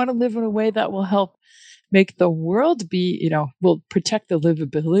 But I want to live in a way that will help make the world be, will protect the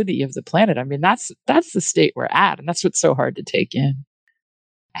livability of the planet. That's the state we're at. And that's what's so hard to take in.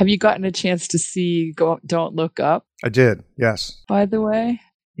 Have you gotten a chance to see Don't Look Up? I did, yes. By the way?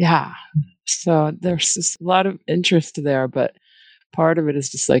 Yeah. So there's just a lot of interest there, but part of it is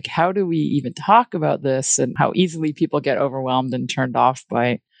just like, how do we even talk about this, and how easily people get overwhelmed and turned off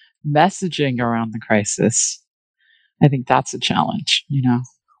by messaging around the crisis. I think that's a challenge,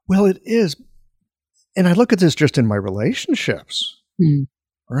 Well, it is. And I look at this just in my relationships,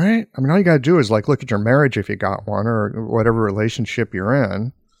 right? All you got to do is look at your marriage if you got one, or whatever relationship you're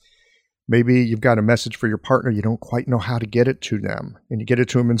in. Maybe you've got a message for your partner. You don't quite know how to get it to them. And you get it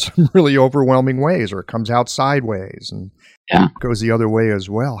to them in some really overwhelming ways, or it comes out sideways and goes the other way as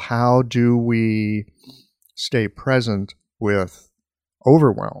well. How do we stay present with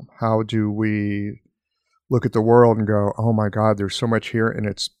overwhelm? How do we look at the world and go, oh my God, there's so much here and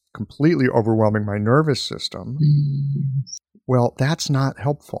it's completely overwhelming my nervous system? Well, that's not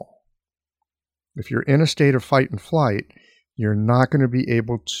helpful. If you're in a state of fight and flight, you're not going to be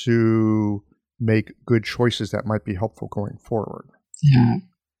able to make good choices that might be helpful going forward. Yeah.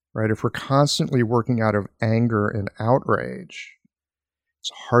 Right? If we're constantly working out of anger and outrage,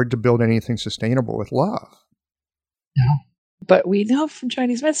 it's hard to build anything sustainable with love. No. But we know from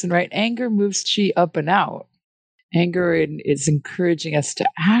Chinese medicine, right? Anger moves qi up and out. Anger is encouraging us to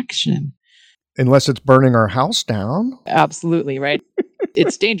action. Unless it's burning our house down. Absolutely, right?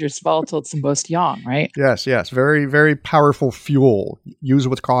 It's dangerous, volatile, it's the most yang, right? Yes. Very, very powerful fuel. Use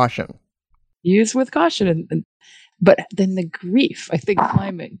with caution. Use with caution. But then the grief, I think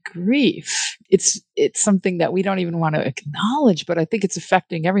climate grief, it's something that we don't even want to acknowledge, but I think it's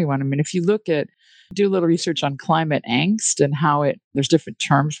affecting everyone. If you do a little research on climate angst and how there's different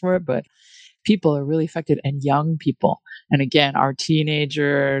terms for it, but people are really affected, and young people. And again, our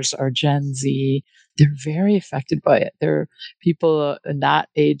teenagers, our Gen Z, they're very affected by it. There are people in that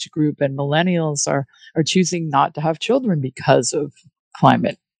age group, and millennials are choosing not to have children because of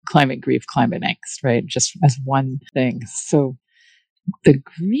climate grief, climate angst, right? Just as one thing. So the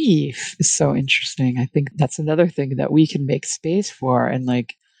grief is so interesting. I think that's another thing that we can make space for and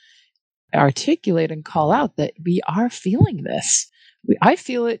articulate and call out that we are feeling this. I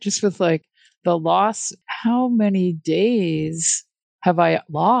feel it just with the loss. How many days have I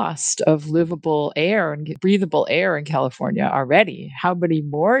lost of livable air and breathable air in California already? How many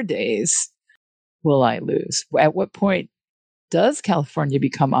more days will I lose? At what point does California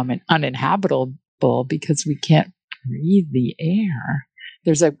become uninhabitable because we can't breathe the air?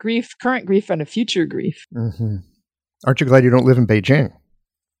 There's a current grief and a future grief. Mm-hmm. Aren't you glad you don't live in Beijing?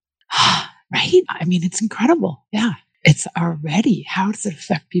 Right? It's incredible. Yeah. It's already, how does it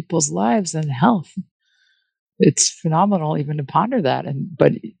affect people's lives and health? It's phenomenal even to ponder that.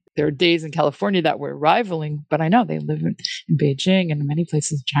 But there are days in California that we're rivaling, but I know they live in Beijing and in many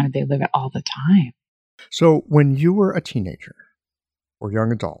places in China, they live it all the time. So when you were a teenager or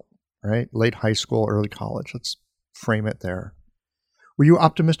young adult, right? Late high school, early college, let's frame it there. Were you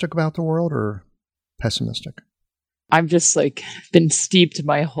optimistic about the world or pessimistic? I'm just been steeped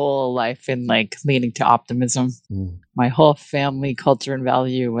my whole life in leaning to optimism. My whole family culture and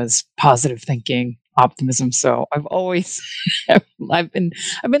value was positive thinking, optimism. So I've always, I've been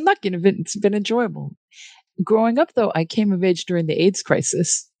lucky and it's been enjoyable. Growing up though, I came of age during the AIDS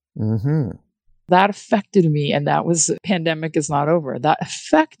crisis. Mm-hmm. That affected me, and pandemic is not over. That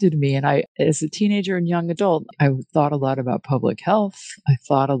affected me, and I, as a teenager and young adult, I thought a lot about public health.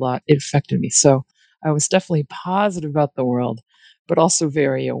 It affected me. So I was definitely positive about the world, but also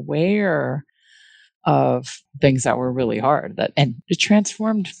very aware of things that were really hard. And it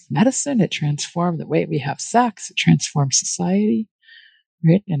transformed medicine. It transformed the way we have sex. It transformed society,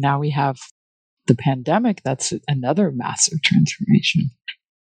 right? And now we have the pandemic. That's another massive transformation.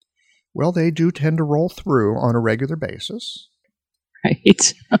 Well, they do tend to roll through on a regular basis.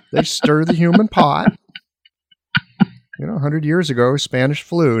 Right. They stir the human pot. 100 years ago, Spanish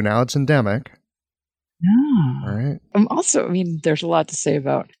flu. Now it's endemic. Yeah. All right. Also, there's a lot to say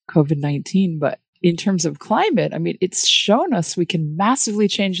about COVID-19, but in terms of climate, it's shown us we can massively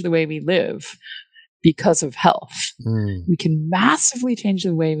change the way we live because of health. We can massively change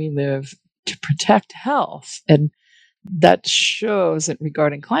the way we live to protect health. And that shows that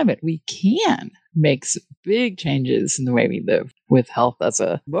regarding climate, we can make some big changes in the way we live with health as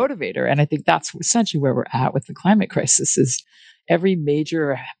a motivator. And I think that's essentially where we're at with the climate crisis is every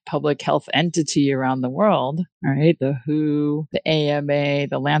major public health entity around the world, all right, the WHO, the AMA,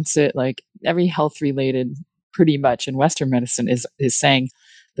 the Lancet, every health related pretty much in Western medicine is saying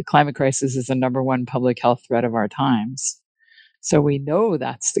the climate crisis is the number one public health threat of our times. So we know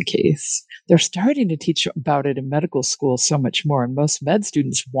that's the case. They're starting to teach about it in medical school so much more, and most med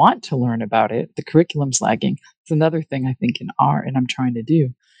students want to learn about it. The curriculum's lagging. It's another thing I think and I'm trying to do.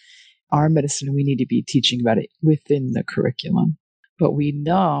 Our medicine, we need to be teaching about it within the curriculum. But we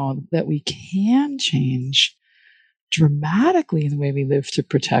know that we can change dramatically in the way we live to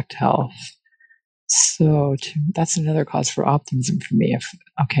protect health. So that's another cause for optimism for me.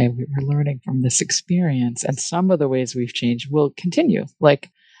 We're learning from this experience, and some of the ways we've changed will continue, like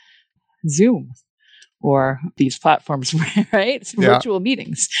Zoom or these platforms, right? Virtual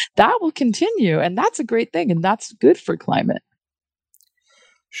meetings. That will continue, and that's a great thing, and that's good for climate.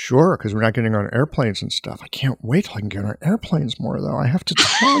 Sure, because we're not getting on airplanes and stuff. I can't wait till I can get on airplanes more, though. I have to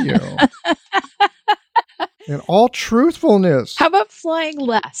tell you. In all truthfulness. How about flying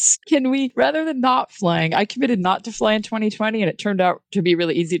less? Can we, rather than not flying, I committed not to fly in 2020 and it turned out to be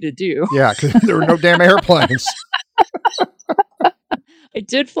really easy to do. Yeah, because there were no damn airplanes. I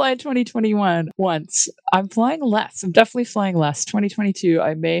did fly in 2021 once. I'm flying less. I'm definitely flying less. 2022,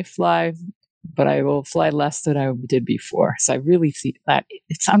 I may fly, but I will fly less than I did before. So I really see that.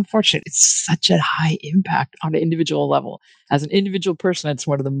 It's unfortunate. It's such a high impact on an individual level. As an individual person, it's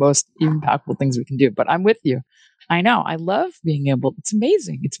one of the most impactful things we can do. But I'm with you. I know. I love being able. It's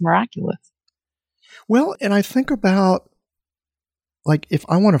amazing. It's miraculous. Well, and I think about, if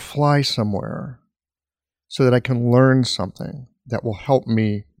I want to fly somewhere so that I can learn something that will help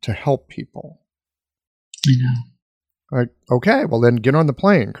me to help people. I know. Okay, well then get on the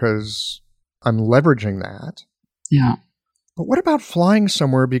plane because I'm leveraging that. Yeah. But what about flying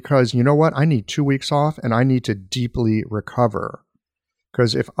somewhere because, you know what, I need 2 weeks off and I need to deeply recover.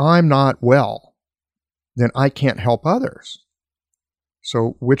 Because if I'm not well, then I can't help others.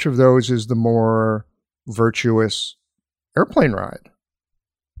 So which of those is the more virtuous airplane ride?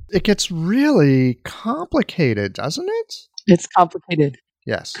 It gets really complicated, doesn't it? It's complicated.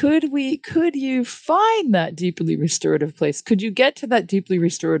 Yes. Could you find that deeply restorative place? Could you get to that deeply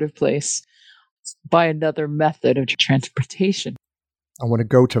restorative place by another method of transportation? I want to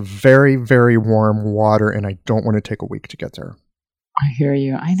go to very, very warm water and I don't want to take a week to get there. I hear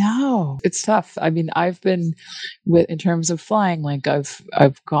you. I know. It's tough. I've been in terms of flying,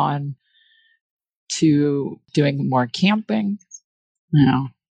 I've gone to doing more camping.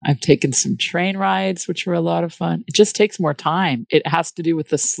 I've taken some train rides, which were a lot of fun. It just takes more time. It has to do with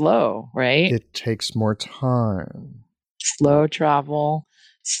the slow, right? It takes more time. Slow travel,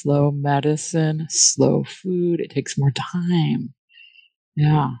 slow medicine, slow food. It takes more time.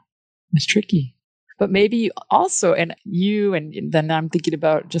 Yeah, it's tricky. But maybe also, and then I'm thinking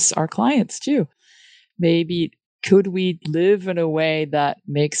about just our clients too. Maybe could we live in a way that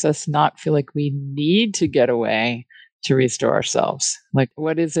makes us not feel like we need to get away to restore ourselves?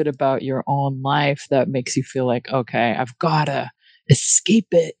 What is it about your own life that makes you feel like, okay, I've got to escape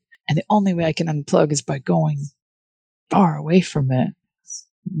it. And the only way I can unplug is by going far away from it.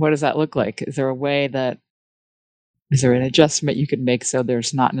 What does that look like? Is there an adjustment you could make so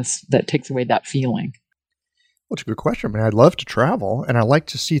there's not that takes away that feeling? Well, it's a good question. I mean, I'd love to travel, and I like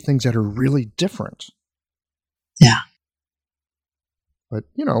to see things that are really different. Yeah. But,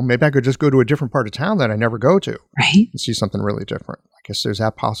 maybe I could just go to a different part of town that I never go to. Right. And see something really different. I guess there's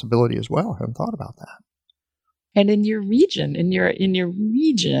that possibility as well. I hadn't thought about that. And in your region,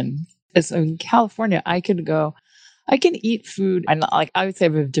 so in California, I can eat food. And I would say I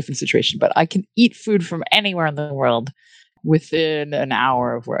have a different situation, but I can eat food from anywhere in the world within an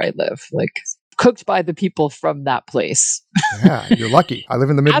hour of where I live, like cooked by the people from that place. Yeah, you're lucky. I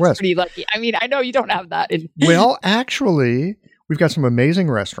live in the Midwest. That's pretty lucky. I mean, I know you don't have that. Well, actually, we've got some amazing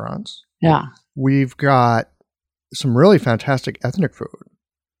restaurants. Yeah. We've got some really fantastic ethnic food.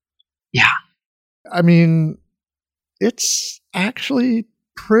 Yeah. I mean, it's actually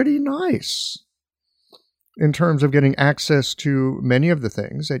pretty nice in terms of getting access to many of the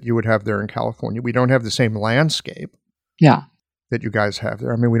things that you would have there in California. We don't have the same landscape that you guys have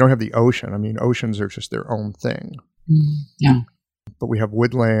there. I mean, we don't have the ocean. I mean, oceans are just their own thing. Yeah. But we have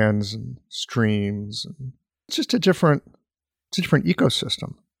woodlands and streams. And it's just a different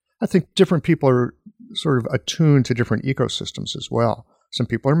ecosystem. I think different people are sort of attuned to different ecosystems as well. Some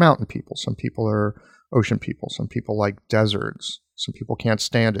people are mountain people. Some people are ocean people. Some people like deserts. Some people can't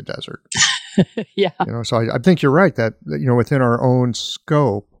stand a desert. Yeah. So I think you're right that, within our own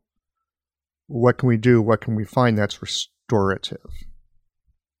scope, what can we do? What can we find that's restorative?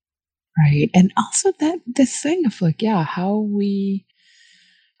 Right. And also this thing of how we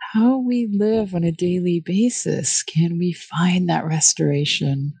live on a daily basis. Can we find that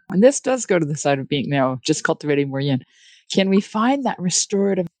restoration? And this does go to the side of being just cultivating more yin. Can we find that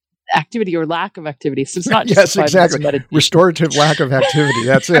restorative activity or lack of activity? So it's not just yes, exactly. Restorative lack of activity.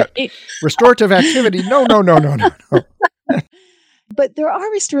 That's it. Right. Restorative activity. No. But there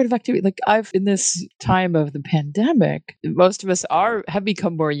are restorative activity. Like in this time of the pandemic, most of us have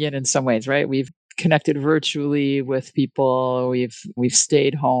become more yin in some ways, right? We've connected virtually with people. We've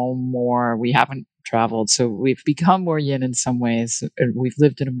stayed home more. We haven't traveled. So we've become more yin in some ways. We've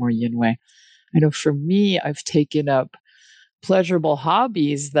lived in a more yin way. I know for me, I've taken up pleasurable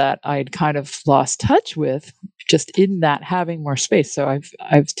hobbies that I'd kind of lost touch with just in that having more space. So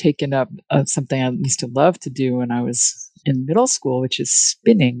I've taken up something I used to love to do when I was in middle school, which is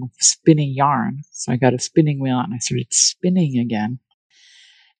spinning yarn. So I got a spinning wheel and I started spinning again.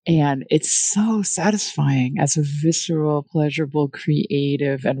 And it's so satisfying as a visceral, pleasurable,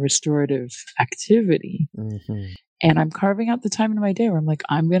 creative, and restorative activity. Mm-hmm. And I'm carving out the time in my day where I'm like,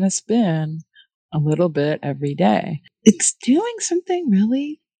 I'm going to spin a little bit every day. It's doing something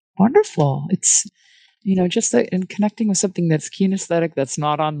really wonderful. It's, just in connecting with something that's kinesthetic, that's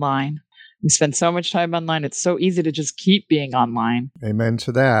not online. We spend so much time online. It's so easy to just keep being online. Amen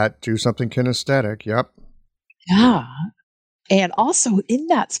to that. Do something kinesthetic. Yep. Yeah. And also in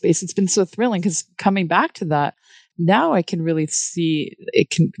that space, it's been so thrilling because coming back to that, now I can really see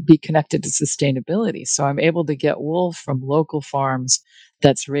it can be connected to sustainability. So I'm able to get wool from local farms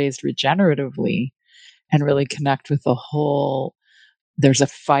that's raised regeneratively and really connect with the whole. There's a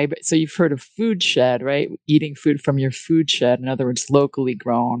fiber. So you've heard of food shed, right? Eating food from your food shed. In other words, locally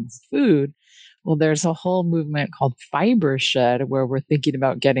grown food. Well, there's a whole movement called fiber shed where we're thinking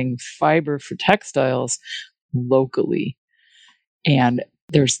about getting fiber for textiles locally. And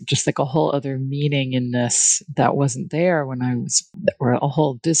there's just like a whole other meaning in this that wasn't there when or a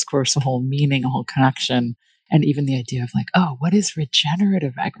whole discourse, a whole meaning, a whole connection. And even the idea of what is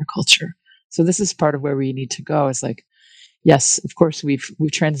regenerative agriculture? So this is part of where we need to go is yes, of course, we've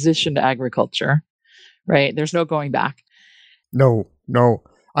transitioned to agriculture, right? There's no going back. No.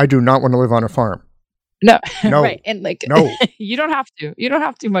 I do not want to live on a farm. No. Right. And no. You don't have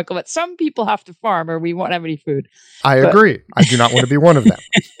to, Michael, but some people have to farm or we won't have any food. I agree. I do not want to be one of them.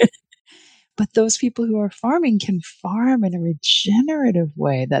 But those people who are farming can farm in a regenerative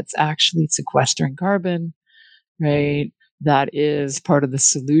way that's actually sequestering carbon, right? That is part of the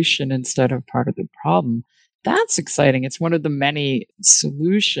solution instead of part of the problem. That's exciting. It's one of the many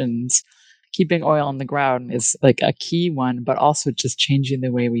solutions. Keeping oil on the ground is a key one, but also just changing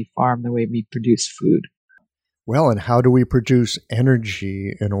the way we farm, the way we produce food. Well, and how do we produce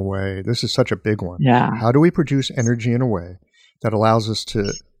energy in a way? This is such a big one. Yeah. How do we produce energy in a way that allows us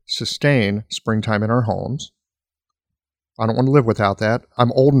to sustain springtime in our homes? I don't want to live without that.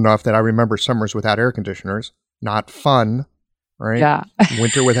 I'm old enough that I remember summers without air conditioners. Not fun, right? Yeah.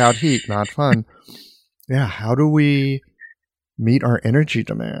 Winter without heat, not fun. Yeah, how do we meet our energy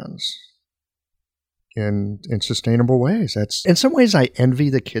demands in sustainable ways? That's in some ways I envy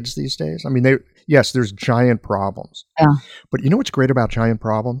the kids these days. I mean, there's giant problems. Yeah. But you know what's great about giant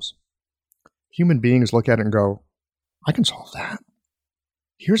problems? Human beings look at it and go, I can solve that.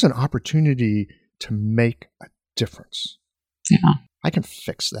 Here's an opportunity to make a difference. Yeah. I can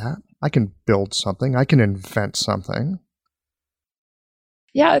fix that. I can build something. I can invent something.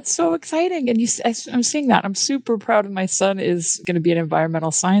 Yeah, it's so exciting. And I'm seeing that. I'm super proud of my son is going to be an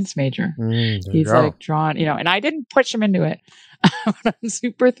environmental science major. There you He's go. like drawn, and I didn't push him into it. But I'm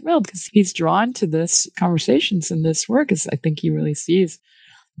super thrilled because he's drawn to this conversations and this work, because I think he really sees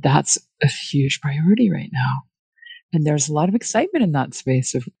that's a huge priority right now. And there's a lot of excitement in that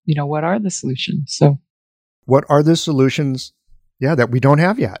space of, what are the solutions? So what are the solutions, that we don't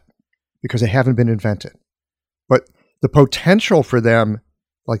have yet because they haven't been invented? But the potential for them,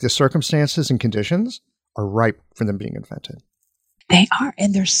 like the circumstances and conditions, are ripe for them being invented. They are.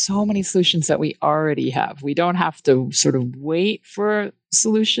 And there's so many solutions that we already have. We don't have to sort of wait for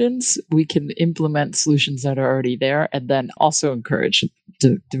solutions. We can implement solutions that are already there and then also encourage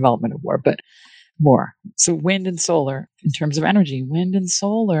the development of more. So wind and solar, in terms of energy, wind and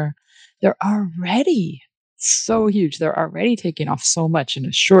solar, they're already so huge. They're already taking off so much in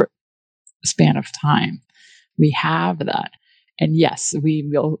a short span of time. We have that. And yes,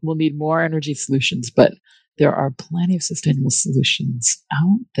 we'll need more energy solutions, but there are plenty of sustainable solutions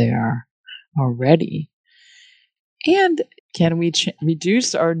out there already. And can we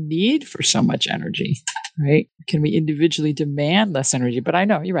reduce our need for so much energy, right? Can we individually demand less energy? But I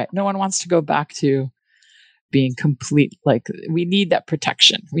know, you're right. No one wants to go back to being complete. Like, we need that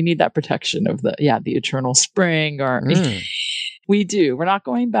protection. We need that protection of the eternal spring, or we do. We're not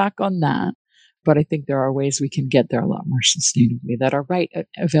going back on that. But I think there are ways we can get there a lot more sustainably that are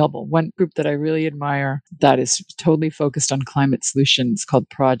available. One group that I really admire that is totally focused on climate solutions called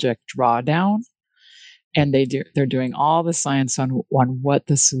Project Drawdown. And they're doing all the science on what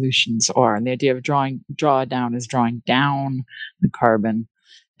the solutions are. And the idea of drawdown is drawing down the carbon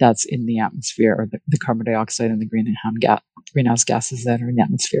that's in the atmosphere, or the carbon dioxide and the greenhouse gases that are in the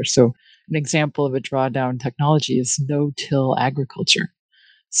atmosphere. So an example of a drawdown technology is no-till agriculture.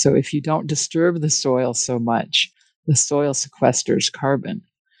 So if you don't disturb the soil so much, the soil sequesters carbon,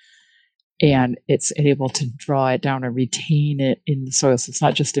 and it's able to draw it down or retain it in the soil. So it's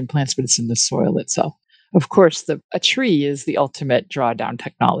not just in plants, but it's in the soil itself. Of course, a tree is the ultimate drawdown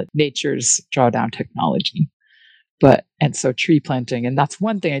technology, nature's drawdown technology. And so tree planting, and that's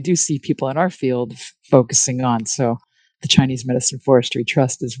one thing I do see people in our field focusing on. So the Chinese Medicine Forestry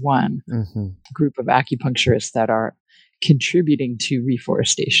Trust is one group of acupuncturists that are contributing to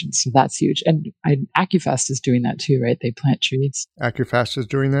reforestation. So that's huge. And AccuFast is doing that too, right? They plant trees. AccuFast is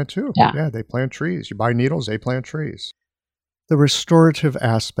doing that too. Yeah, they plant trees. You buy needles, they plant trees. The restorative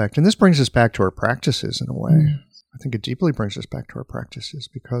aspect, and this brings us back to our practices in a way. I think it deeply brings us back to our practices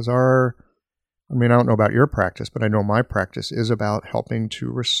because I don't know about your practice, but I know my practice is about helping to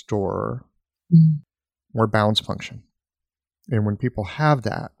restore more balance function. And when people have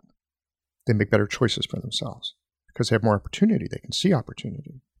that, they make better choices for themselves because they have more opportunity. They can see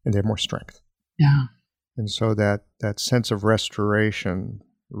opportunity and they have more strength. Yeah. And so that sense of restoration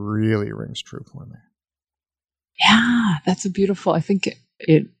really rings true for me. Yeah, that's I think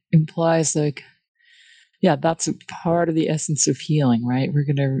it implies that's a part of the essence of healing, right?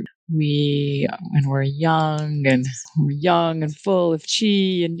 When we're young and full of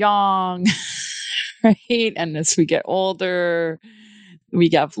qi and yang, right? And as we get older, we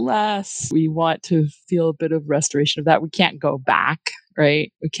have less. We want to feel a bit of restoration of that. We can't go back,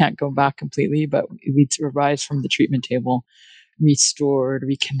 right? We can't go back completely, but we rise from the treatment table restored,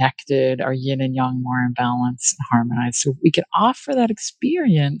 reconnected, our yin and yang more in balance and harmonized. So we can offer that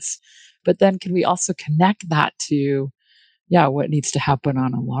experience, but then can we also connect that to, what needs to happen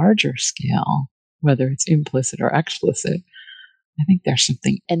on a larger scale, whether it's implicit or explicit? I think there's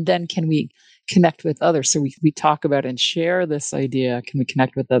something. And then can we connect with others? So we talk about and share this idea. Can we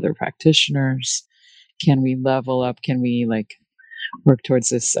connect with other practitioners? Can we level up? Can we work towards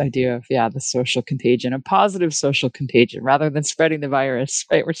this idea of, the social contagion, a positive social contagion, rather than spreading the virus,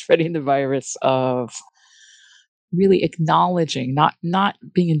 right? We're spreading the virus of really acknowledging, not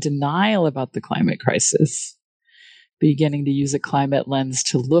being in denial about the climate crisis, beginning to use a climate lens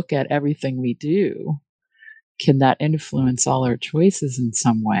to look at everything we do. Can that influence all our choices in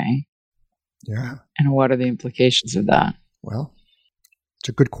some way? Yeah. And what are the implications of that? Well, it's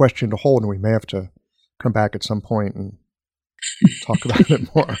a good question to hold, and we may have to come back at some point and talk about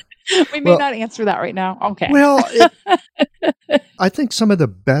it more. We may not answer that right now. Okay. Well, I think some of the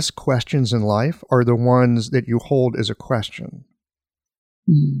best questions in life are the ones that you hold as a question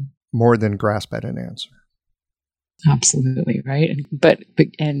more than grasp at an answer. Absolutely, right?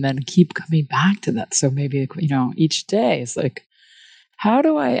 And then keep coming back to that. So maybe, each day is how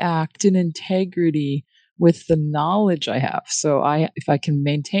do I act in integrity with the knowledge I have. So if I can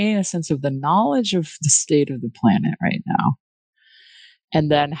maintain a sense of the knowledge of the state of the planet right now, and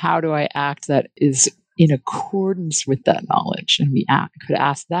then how do I act that is in accordance with that knowledge? And we could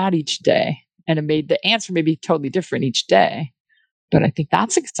ask that each day. And the answer may be totally different each day. But I think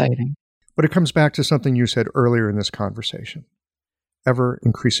that's exciting. But it comes back to something you said earlier in this conversation, ever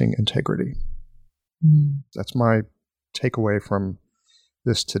increasing integrity. That's my takeaway from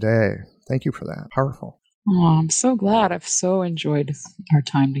this today. Thank you for that. Powerful. Oh, I'm so glad. I've so enjoyed our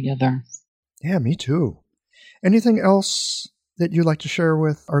time together. Yeah, me too. Anything else that you'd like to share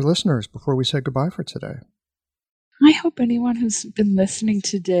with our listeners before we say goodbye for today? I hope anyone who's been listening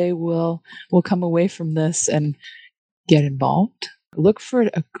today will come away from this and get involved. Look for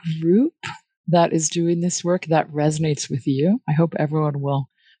a group that is doing this work that resonates with you. I hope everyone will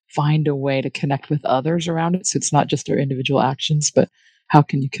find a way to connect with others around it. So it's not just our individual actions, but how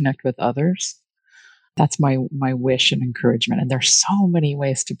can you connect with others? That's my wish and encouragement. And there's so many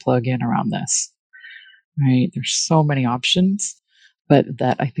ways to plug in around this, right? There's so many options, but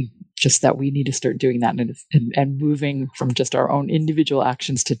that I think just that we need to start doing that and moving from just our own individual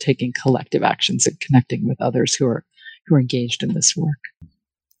actions to taking collective actions and connecting with others who are engaged in this work.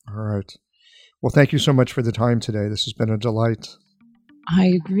 All right. Well, thank you so much for the time today. This has been a delight. I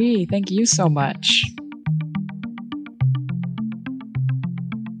agree. Thank you so much.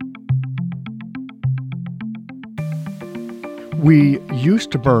 We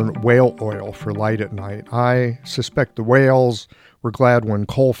used to burn whale oil for light at night. I suspect the whales were glad when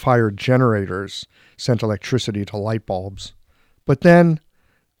coal-fired generators sent electricity to light bulbs. But then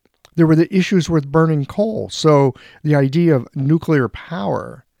there were the issues with burning coal. So the idea of nuclear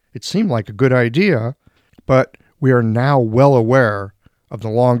power, it seemed like a good idea, but we are now well aware of the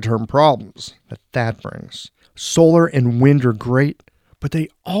long-term problems that brings. Solar and wind are great, but they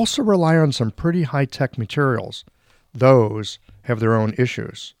also rely on some pretty high-tech materials. Those have their own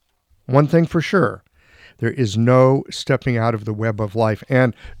issues. One thing for sure, there is no stepping out of the web of life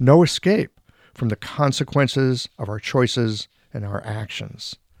and no escape from the consequences of our choices and our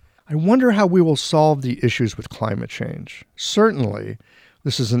actions. I wonder how we will solve the issues with climate change. Certainly,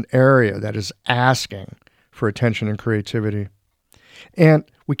 this is an area that is asking for attention and creativity. And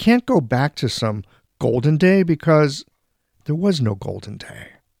we can't go back to some golden day because there was no golden day.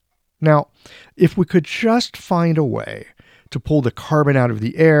 Now, if we could just find a way to pull the carbon out of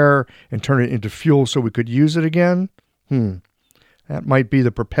the air and turn it into fuel so we could use it again, that might be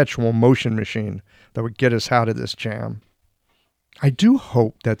the perpetual motion machine that would get us out of this jam. I do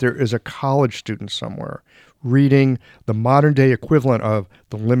hope that there is a college student somewhere reading the modern-day equivalent of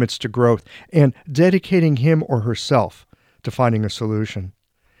The Limits to Growth and dedicating him or herself to finding a solution.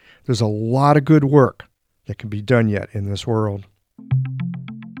 There's a lot of good work that can be done yet in this world.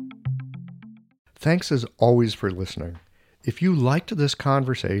 Thanks as always for listening. If you liked this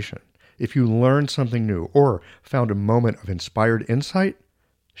conversation, if you learned something new or found a moment of inspired insight,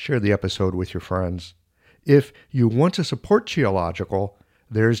 share the episode with your friends. If you want to support Qiological,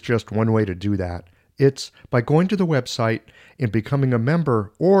 there's just one way to do that. It's by going to the website and becoming a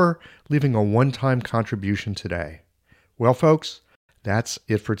member or leaving a one-time contribution today. Well, folks, that's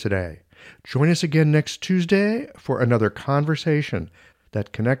it for today. Join us again next Tuesday for another conversation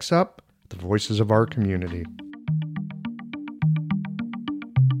that connects up the voices of our community.